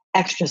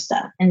extra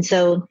stuff. And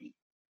so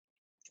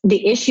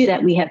the issue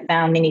that we have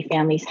found many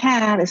families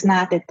have is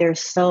not that they're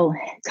so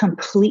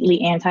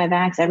completely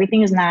anti-vax.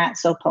 Everything is not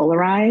so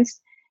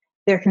polarized.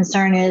 Their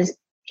concern is,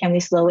 can we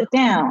slow it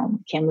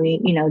down? Can we,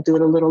 do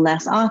it a little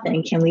less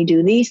often? Can we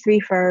do these 3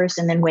 first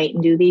and then wait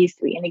and do these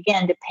 3? And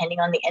again, depending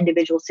on the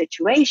individual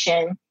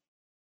situation,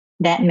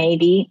 that may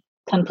be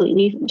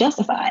completely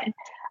justified.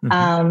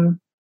 And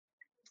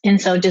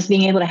so just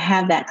being able to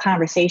have that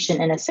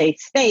conversation in a safe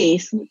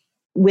space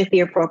with the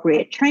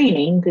appropriate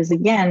training, because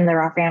again,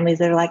 there are families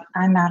that are like,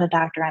 I'm not a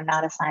doctor, I'm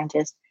not a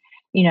scientist,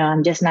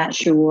 I'm just not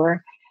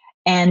sure.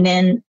 And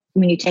then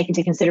when you take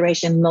into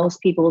consideration,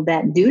 most people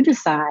that do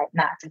decide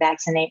not to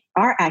vaccinate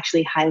are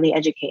actually highly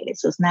educated.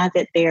 So it's not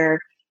that they're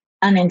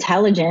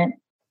unintelligent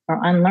or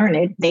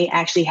unlearned. They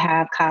actually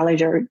have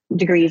college or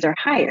degrees or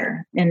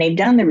higher, and they've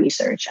done the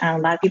research. A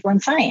lot of people in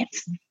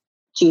science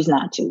choose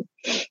not to.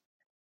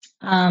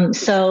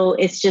 So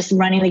it's just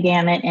running the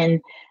gamut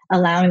and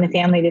allowing the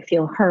family to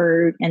feel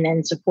heard and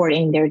then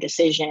supporting their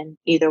decision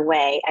either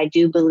way. I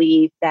do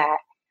believe that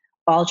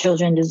all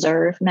children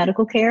deserve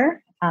medical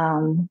care.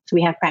 So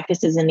we have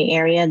practices in the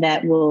area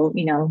that will,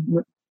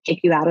 kick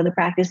you out of the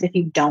practice if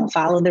you don't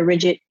follow the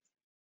rigid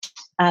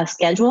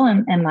schedule.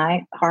 And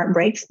my heart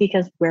breaks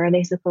because where are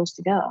they supposed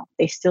to go?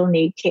 They still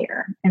need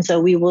care. And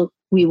so we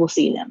will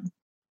see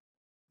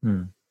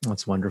them.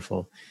 That's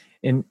wonderful.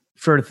 And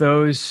for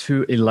those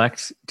who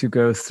elect to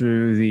go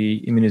through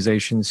the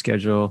immunization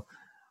schedule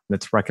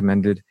that's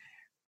recommended,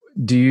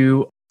 do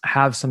you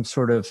have some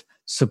sort of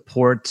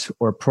support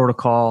or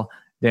protocol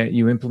that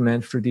you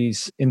implement for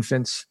these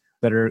infants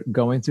that are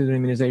going through the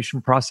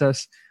immunization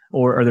process?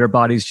 Or are their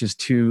bodies just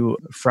too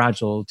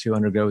fragile to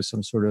undergo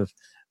some sort of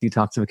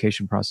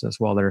detoxification process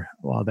while they're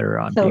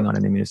being on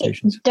an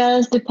immunization? It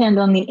does depend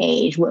on the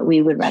age, what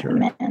we would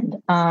recommend.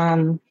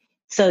 Sure.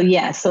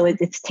 So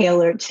it's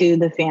tailored to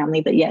the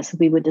family, but yes,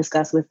 we would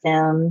discuss with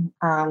them,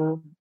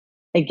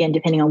 again,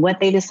 depending on what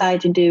they decide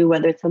to do,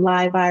 whether it's a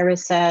live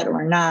virus set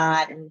or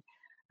not,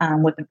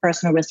 and what the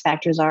personal risk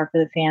factors are for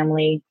the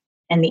family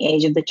and the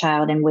age of the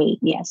child and weight.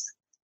 Yes.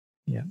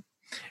 Yeah.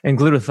 And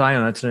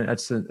glutathione,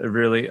 that's a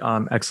really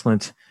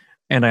excellent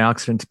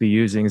antioxidant to be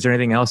using. Is there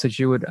anything else that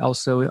you would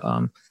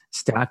also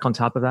stack on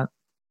top of that?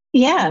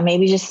 Yeah,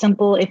 maybe just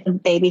simple, if the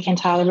baby can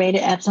tolerate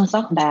it, Epsom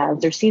salt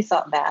baths or sea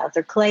salt baths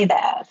or clay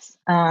baths,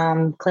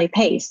 clay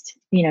paste.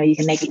 You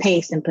can make a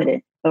paste and put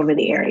it over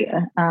the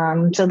area.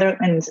 So there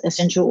and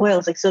essential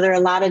oils. So there are a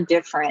lot of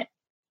different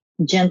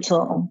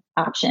gentle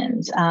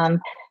options.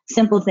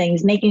 Simple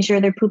things, making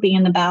sure they're pooping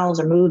in the bowels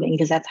or moving,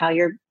 because that's how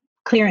you're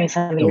clearing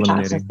some of your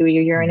toxins through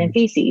your urine and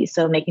feces.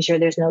 So making sure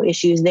there's no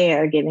issues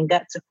there, giving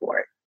gut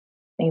support,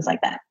 things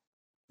like that.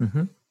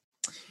 Mm-hmm.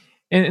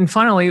 And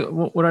finally,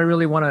 what I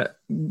really want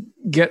to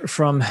get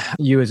from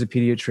you as a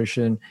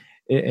pediatrician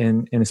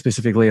and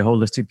specifically a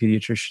holistic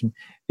pediatrician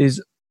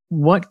is,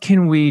 what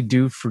can we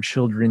do for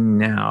children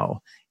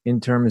now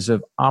in terms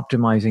of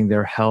optimizing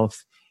their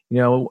health?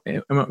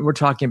 We're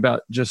talking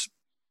about just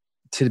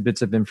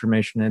tidbits of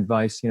information and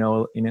advice,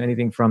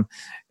 anything from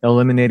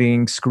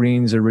eliminating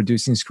screens or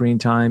reducing screen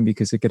time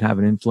because it could have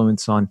an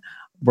influence on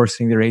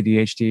worsening their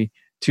ADHD,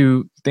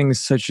 to things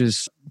such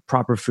as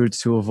proper foods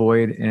to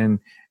avoid and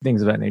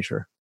things of that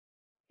nature?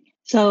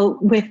 So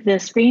with the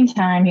screen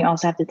time, you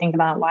also have to think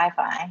about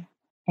Wi-Fi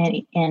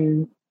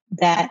and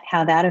that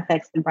how that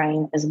affects the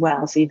brain as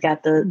well. So you've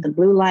got the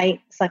blue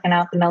light sucking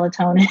out the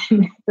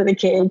melatonin for the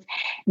kids.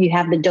 You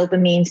have the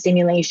dopamine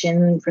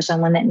stimulation for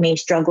someone that may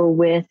struggle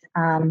with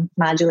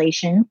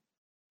modulation.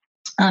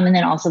 And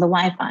then also the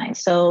Wi-Fi.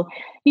 So,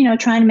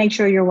 trying to make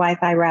sure your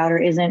Wi-Fi router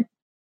isn't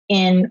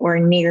in or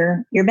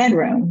near your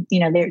bedroom.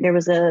 There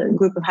was a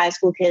group of high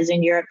school kids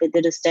in Europe that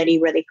did a study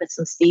where they put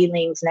some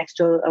seedlings next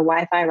to a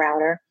Wi-Fi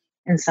router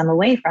and some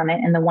away from it.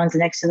 And the ones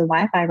next to the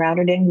Wi-Fi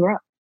router didn't grow.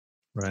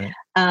 Right.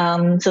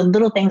 So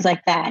little things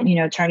like that,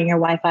 turning your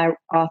Wi-Fi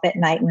off at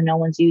night when no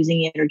one's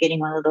using it or getting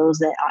one of those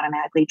that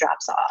automatically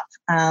drops off.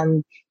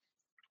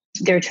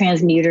 There are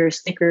transmitter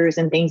stickers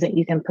and things that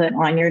you can put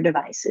on your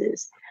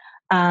devices.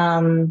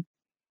 I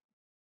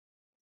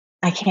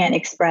can't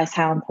express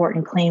how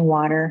important clean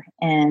water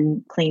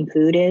and clean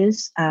food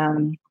is.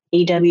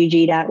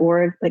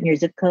 EWG.org, put in your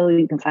zip code,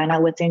 you can find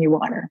out what's in your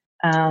water.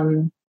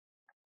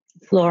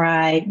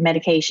 Fluoride,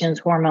 medications,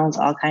 hormones,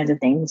 all kinds of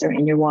things are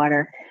in your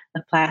water.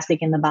 The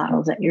plastic in the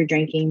bottles that you're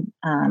drinking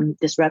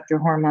disrupt your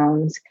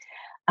hormones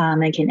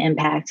and can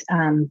impact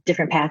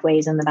different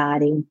pathways in the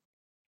body.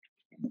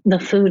 The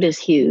food is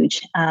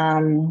huge.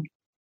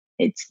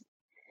 It's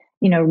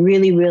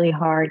really, really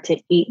hard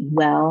to eat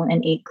well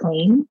and eat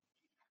clean.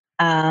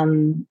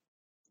 Finding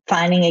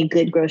a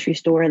good grocery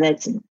store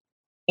that's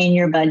in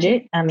your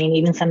budget. I mean,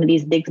 even some of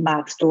these big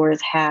box stores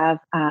have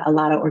a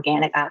lot of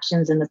organic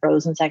options in the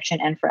frozen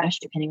section and fresh,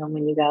 depending on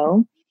when you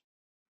go.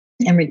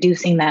 And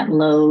reducing that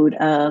load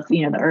of, the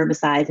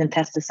herbicides and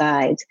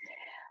pesticides.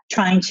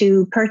 Trying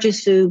to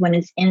purchase food when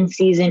it's in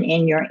season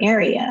in your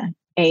area.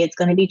 It's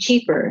going to be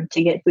cheaper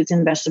to get fruits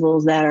and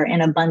vegetables that are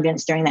in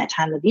abundance during that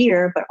time of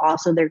year, but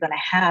also they're going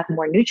to have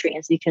more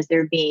nutrients because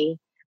they're being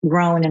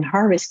grown and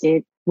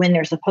harvested when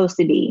they're supposed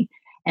to be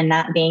and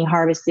not being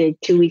harvested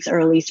 2 weeks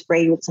early,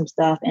 sprayed with some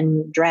stuff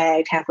and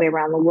dragged halfway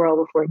around the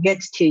world before it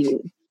gets to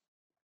you.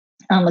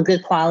 A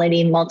good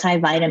quality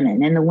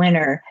multivitamin in the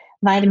winter,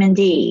 vitamin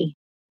D.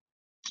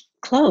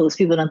 Clothes,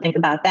 people don't think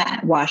about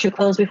that. Wash your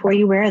clothes before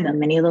you wear them.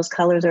 Many of those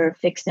colors are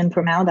fixed in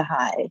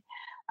formaldehyde.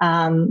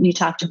 You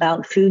talked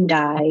about food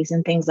dyes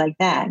and things like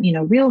that.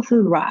 Real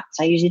food rots.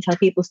 I usually tell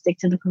people stick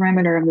to the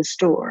perimeter of the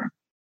store.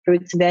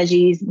 Fruits,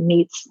 veggies,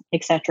 meats,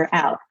 etc.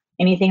 out.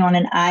 Anything on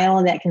an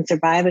aisle that can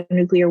survive a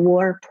nuclear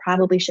war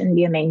probably shouldn't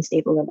be a main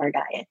staple of our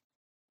diet.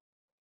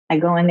 I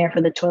go in there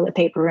for the toilet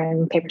paper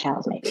and paper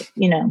towels, maybe,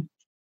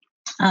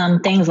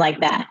 things like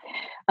that.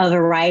 A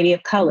variety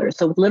of colors.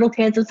 So with little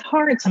kids, it's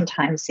hard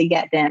sometimes to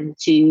get them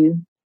to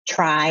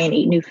try and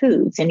eat new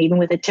foods. And even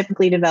with a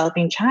typically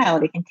developing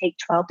child, it can take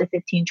 12 to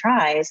 15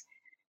 tries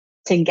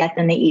to get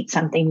them to eat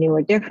something new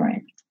or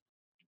different.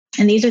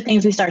 And these are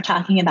things we start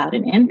talking about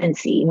in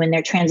infancy when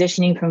they're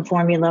transitioning from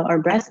formula or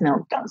breast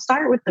milk. Don't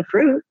start with the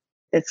fruit,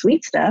 the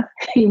sweet stuff.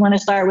 You want to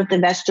start with the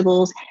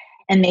vegetables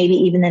and maybe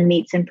even the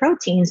meats and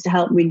proteins to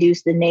help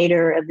reduce the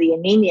nadir of the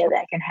anemia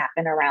that can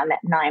happen around that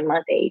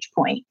 9-month age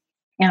point.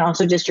 And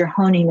also just you're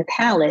honing the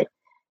palate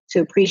to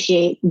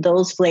appreciate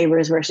those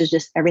flavors versus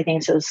just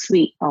everything so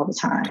sweet all the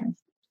time.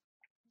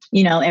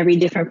 Every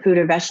different fruit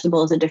or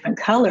vegetable is a different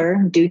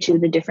color due to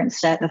the different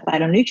set of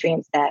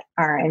phytonutrients that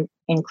are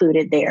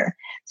included there.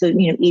 So,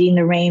 eating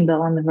the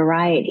rainbow and the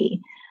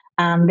variety.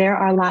 There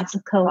are lots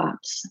of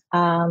co-ops.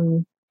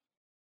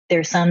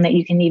 There's some that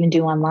you can even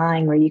do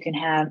online where you can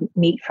have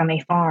meat from a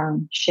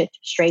farm shipped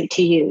straight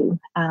to you.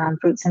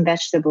 Fruits and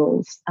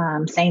vegetables,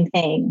 same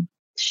thing,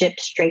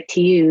 shipped straight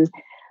to you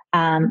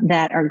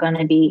that are going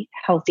to be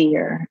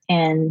healthier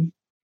and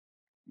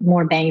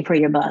more bang for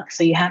your buck.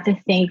 So you have to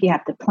think, you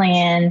have to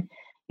plan.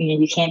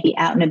 You can't be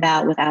out and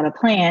about without a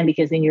plan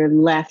because then you're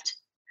left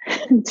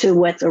to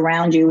what's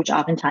around you, which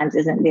oftentimes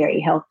isn't very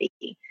healthy.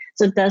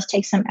 So it does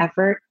take some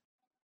effort.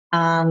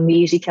 We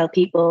usually tell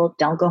people,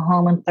 don't go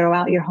home and throw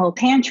out your whole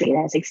pantry.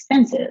 That's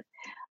expensive.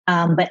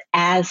 But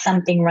as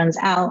something runs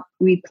out,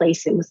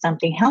 replace it with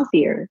something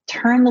healthier.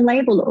 Turn the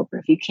label over.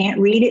 If you can't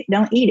read it,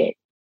 don't eat it.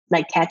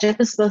 Like ketchup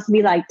is supposed to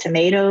be like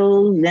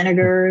tomatoes,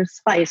 vinegar,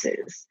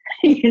 spices,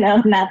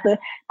 not the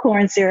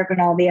corn syrup and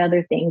all the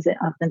other things that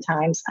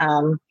oftentimes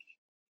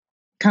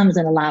comes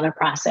in a lot of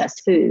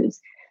processed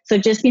foods. So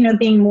just,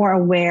 being more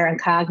aware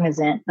and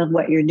cognizant of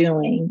what you're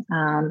doing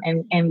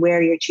and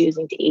where you're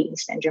choosing to eat and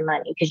spend your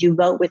money, because you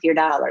vote with your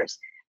dollars.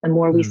 The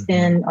more we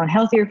spend on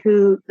healthier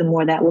food, the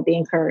more that will be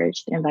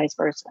encouraged and vice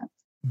versa.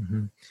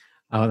 Mm-hmm.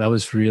 That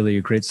was really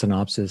a great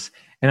synopsis.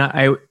 And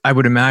I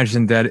would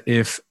imagine that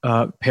if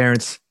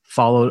parents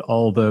followed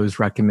all those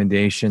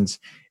recommendations,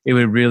 it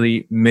would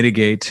really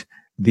mitigate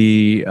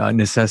the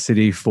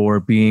necessity for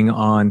being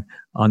on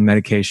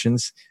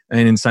medications.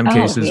 And in some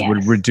cases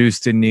would reduce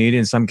the need.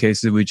 In some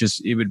cases,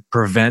 it would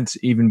prevent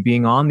even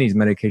being on these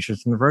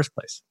medications in the first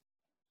place.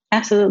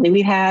 Absolutely.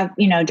 We have,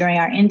 during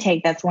our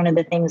intake, that's one of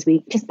the things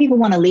because people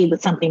want to lead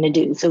with something to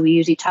do. So we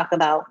usually talk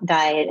about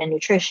diet and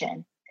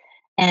nutrition.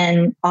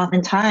 And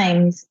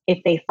oftentimes,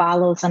 if they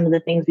follow some of the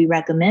things we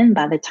recommend,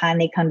 by the time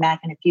they come back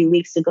in a few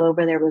weeks to go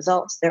over their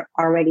results, they're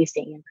already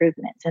seeing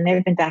improvements. And there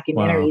have been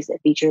documentaries that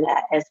feature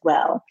that as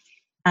well.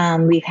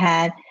 We've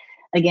had,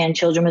 again,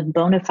 children with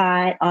bona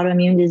fide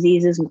autoimmune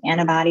diseases with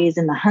antibodies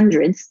in the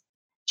hundreds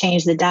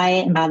change the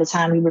diet. And by the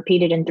time we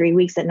repeat it in 3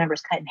 weeks, that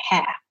number's cut in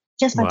half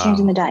just by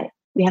changing the diet.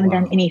 We haven't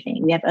done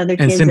anything. We have other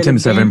kids. And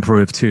symptoms have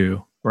improved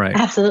too, right?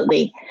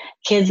 Absolutely.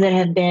 Kids that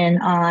have been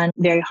on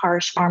very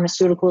harsh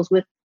pharmaceuticals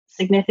with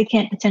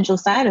significant potential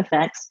side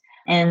effects.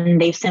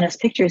 And they've sent us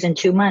pictures in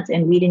 2 months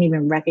and we didn't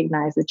even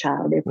recognize the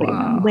child. They're putting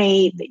on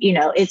weight. You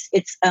know, it's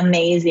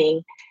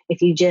amazing.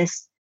 If you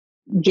just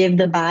give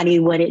the body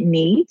what it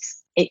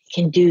needs, it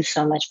can do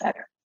so much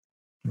better.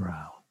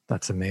 Wow.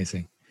 That's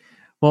amazing.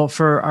 Well,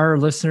 for our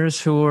listeners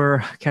who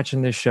are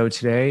catching this show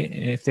today,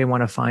 if they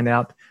want to find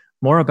out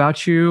more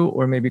about you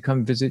or maybe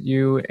come visit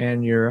you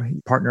and your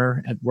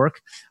partner at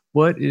work,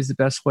 what is the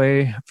best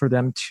way for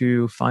them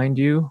to find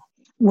you?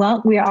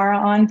 Well, we are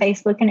on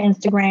Facebook and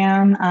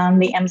Instagram,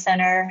 the M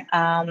Center.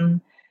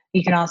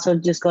 You can also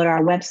just go to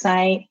our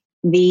website,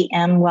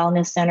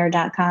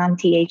 themwellnesscenter.com,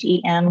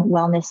 THEM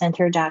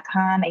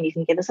wellnesscenter.com, and you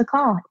can give us a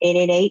call,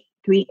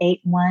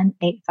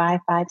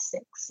 888-381-8556.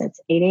 That's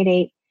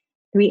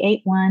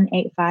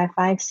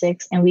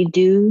 888-381-8556. And we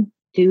do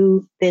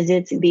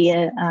visits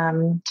via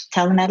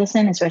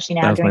telemedicine, especially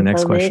now during COVID. That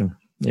was my next question.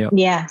 Yep.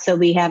 Yeah, so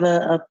we have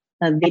a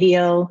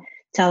video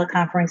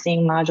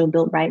teleconferencing module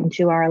built right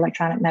into our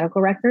electronic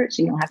medical record,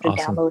 so you don't have to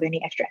download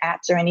any extra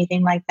apps or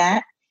anything like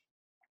that,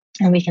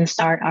 and we can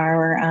start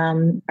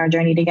our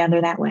journey together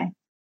that way.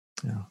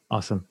 Yeah,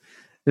 awesome.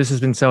 This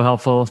has been so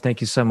helpful. Thank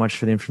you so much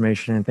for the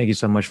information, and thank you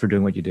so much for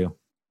doing what you do.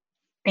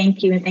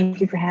 Thank you, and thank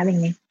you for having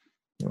me.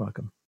 You're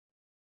welcome.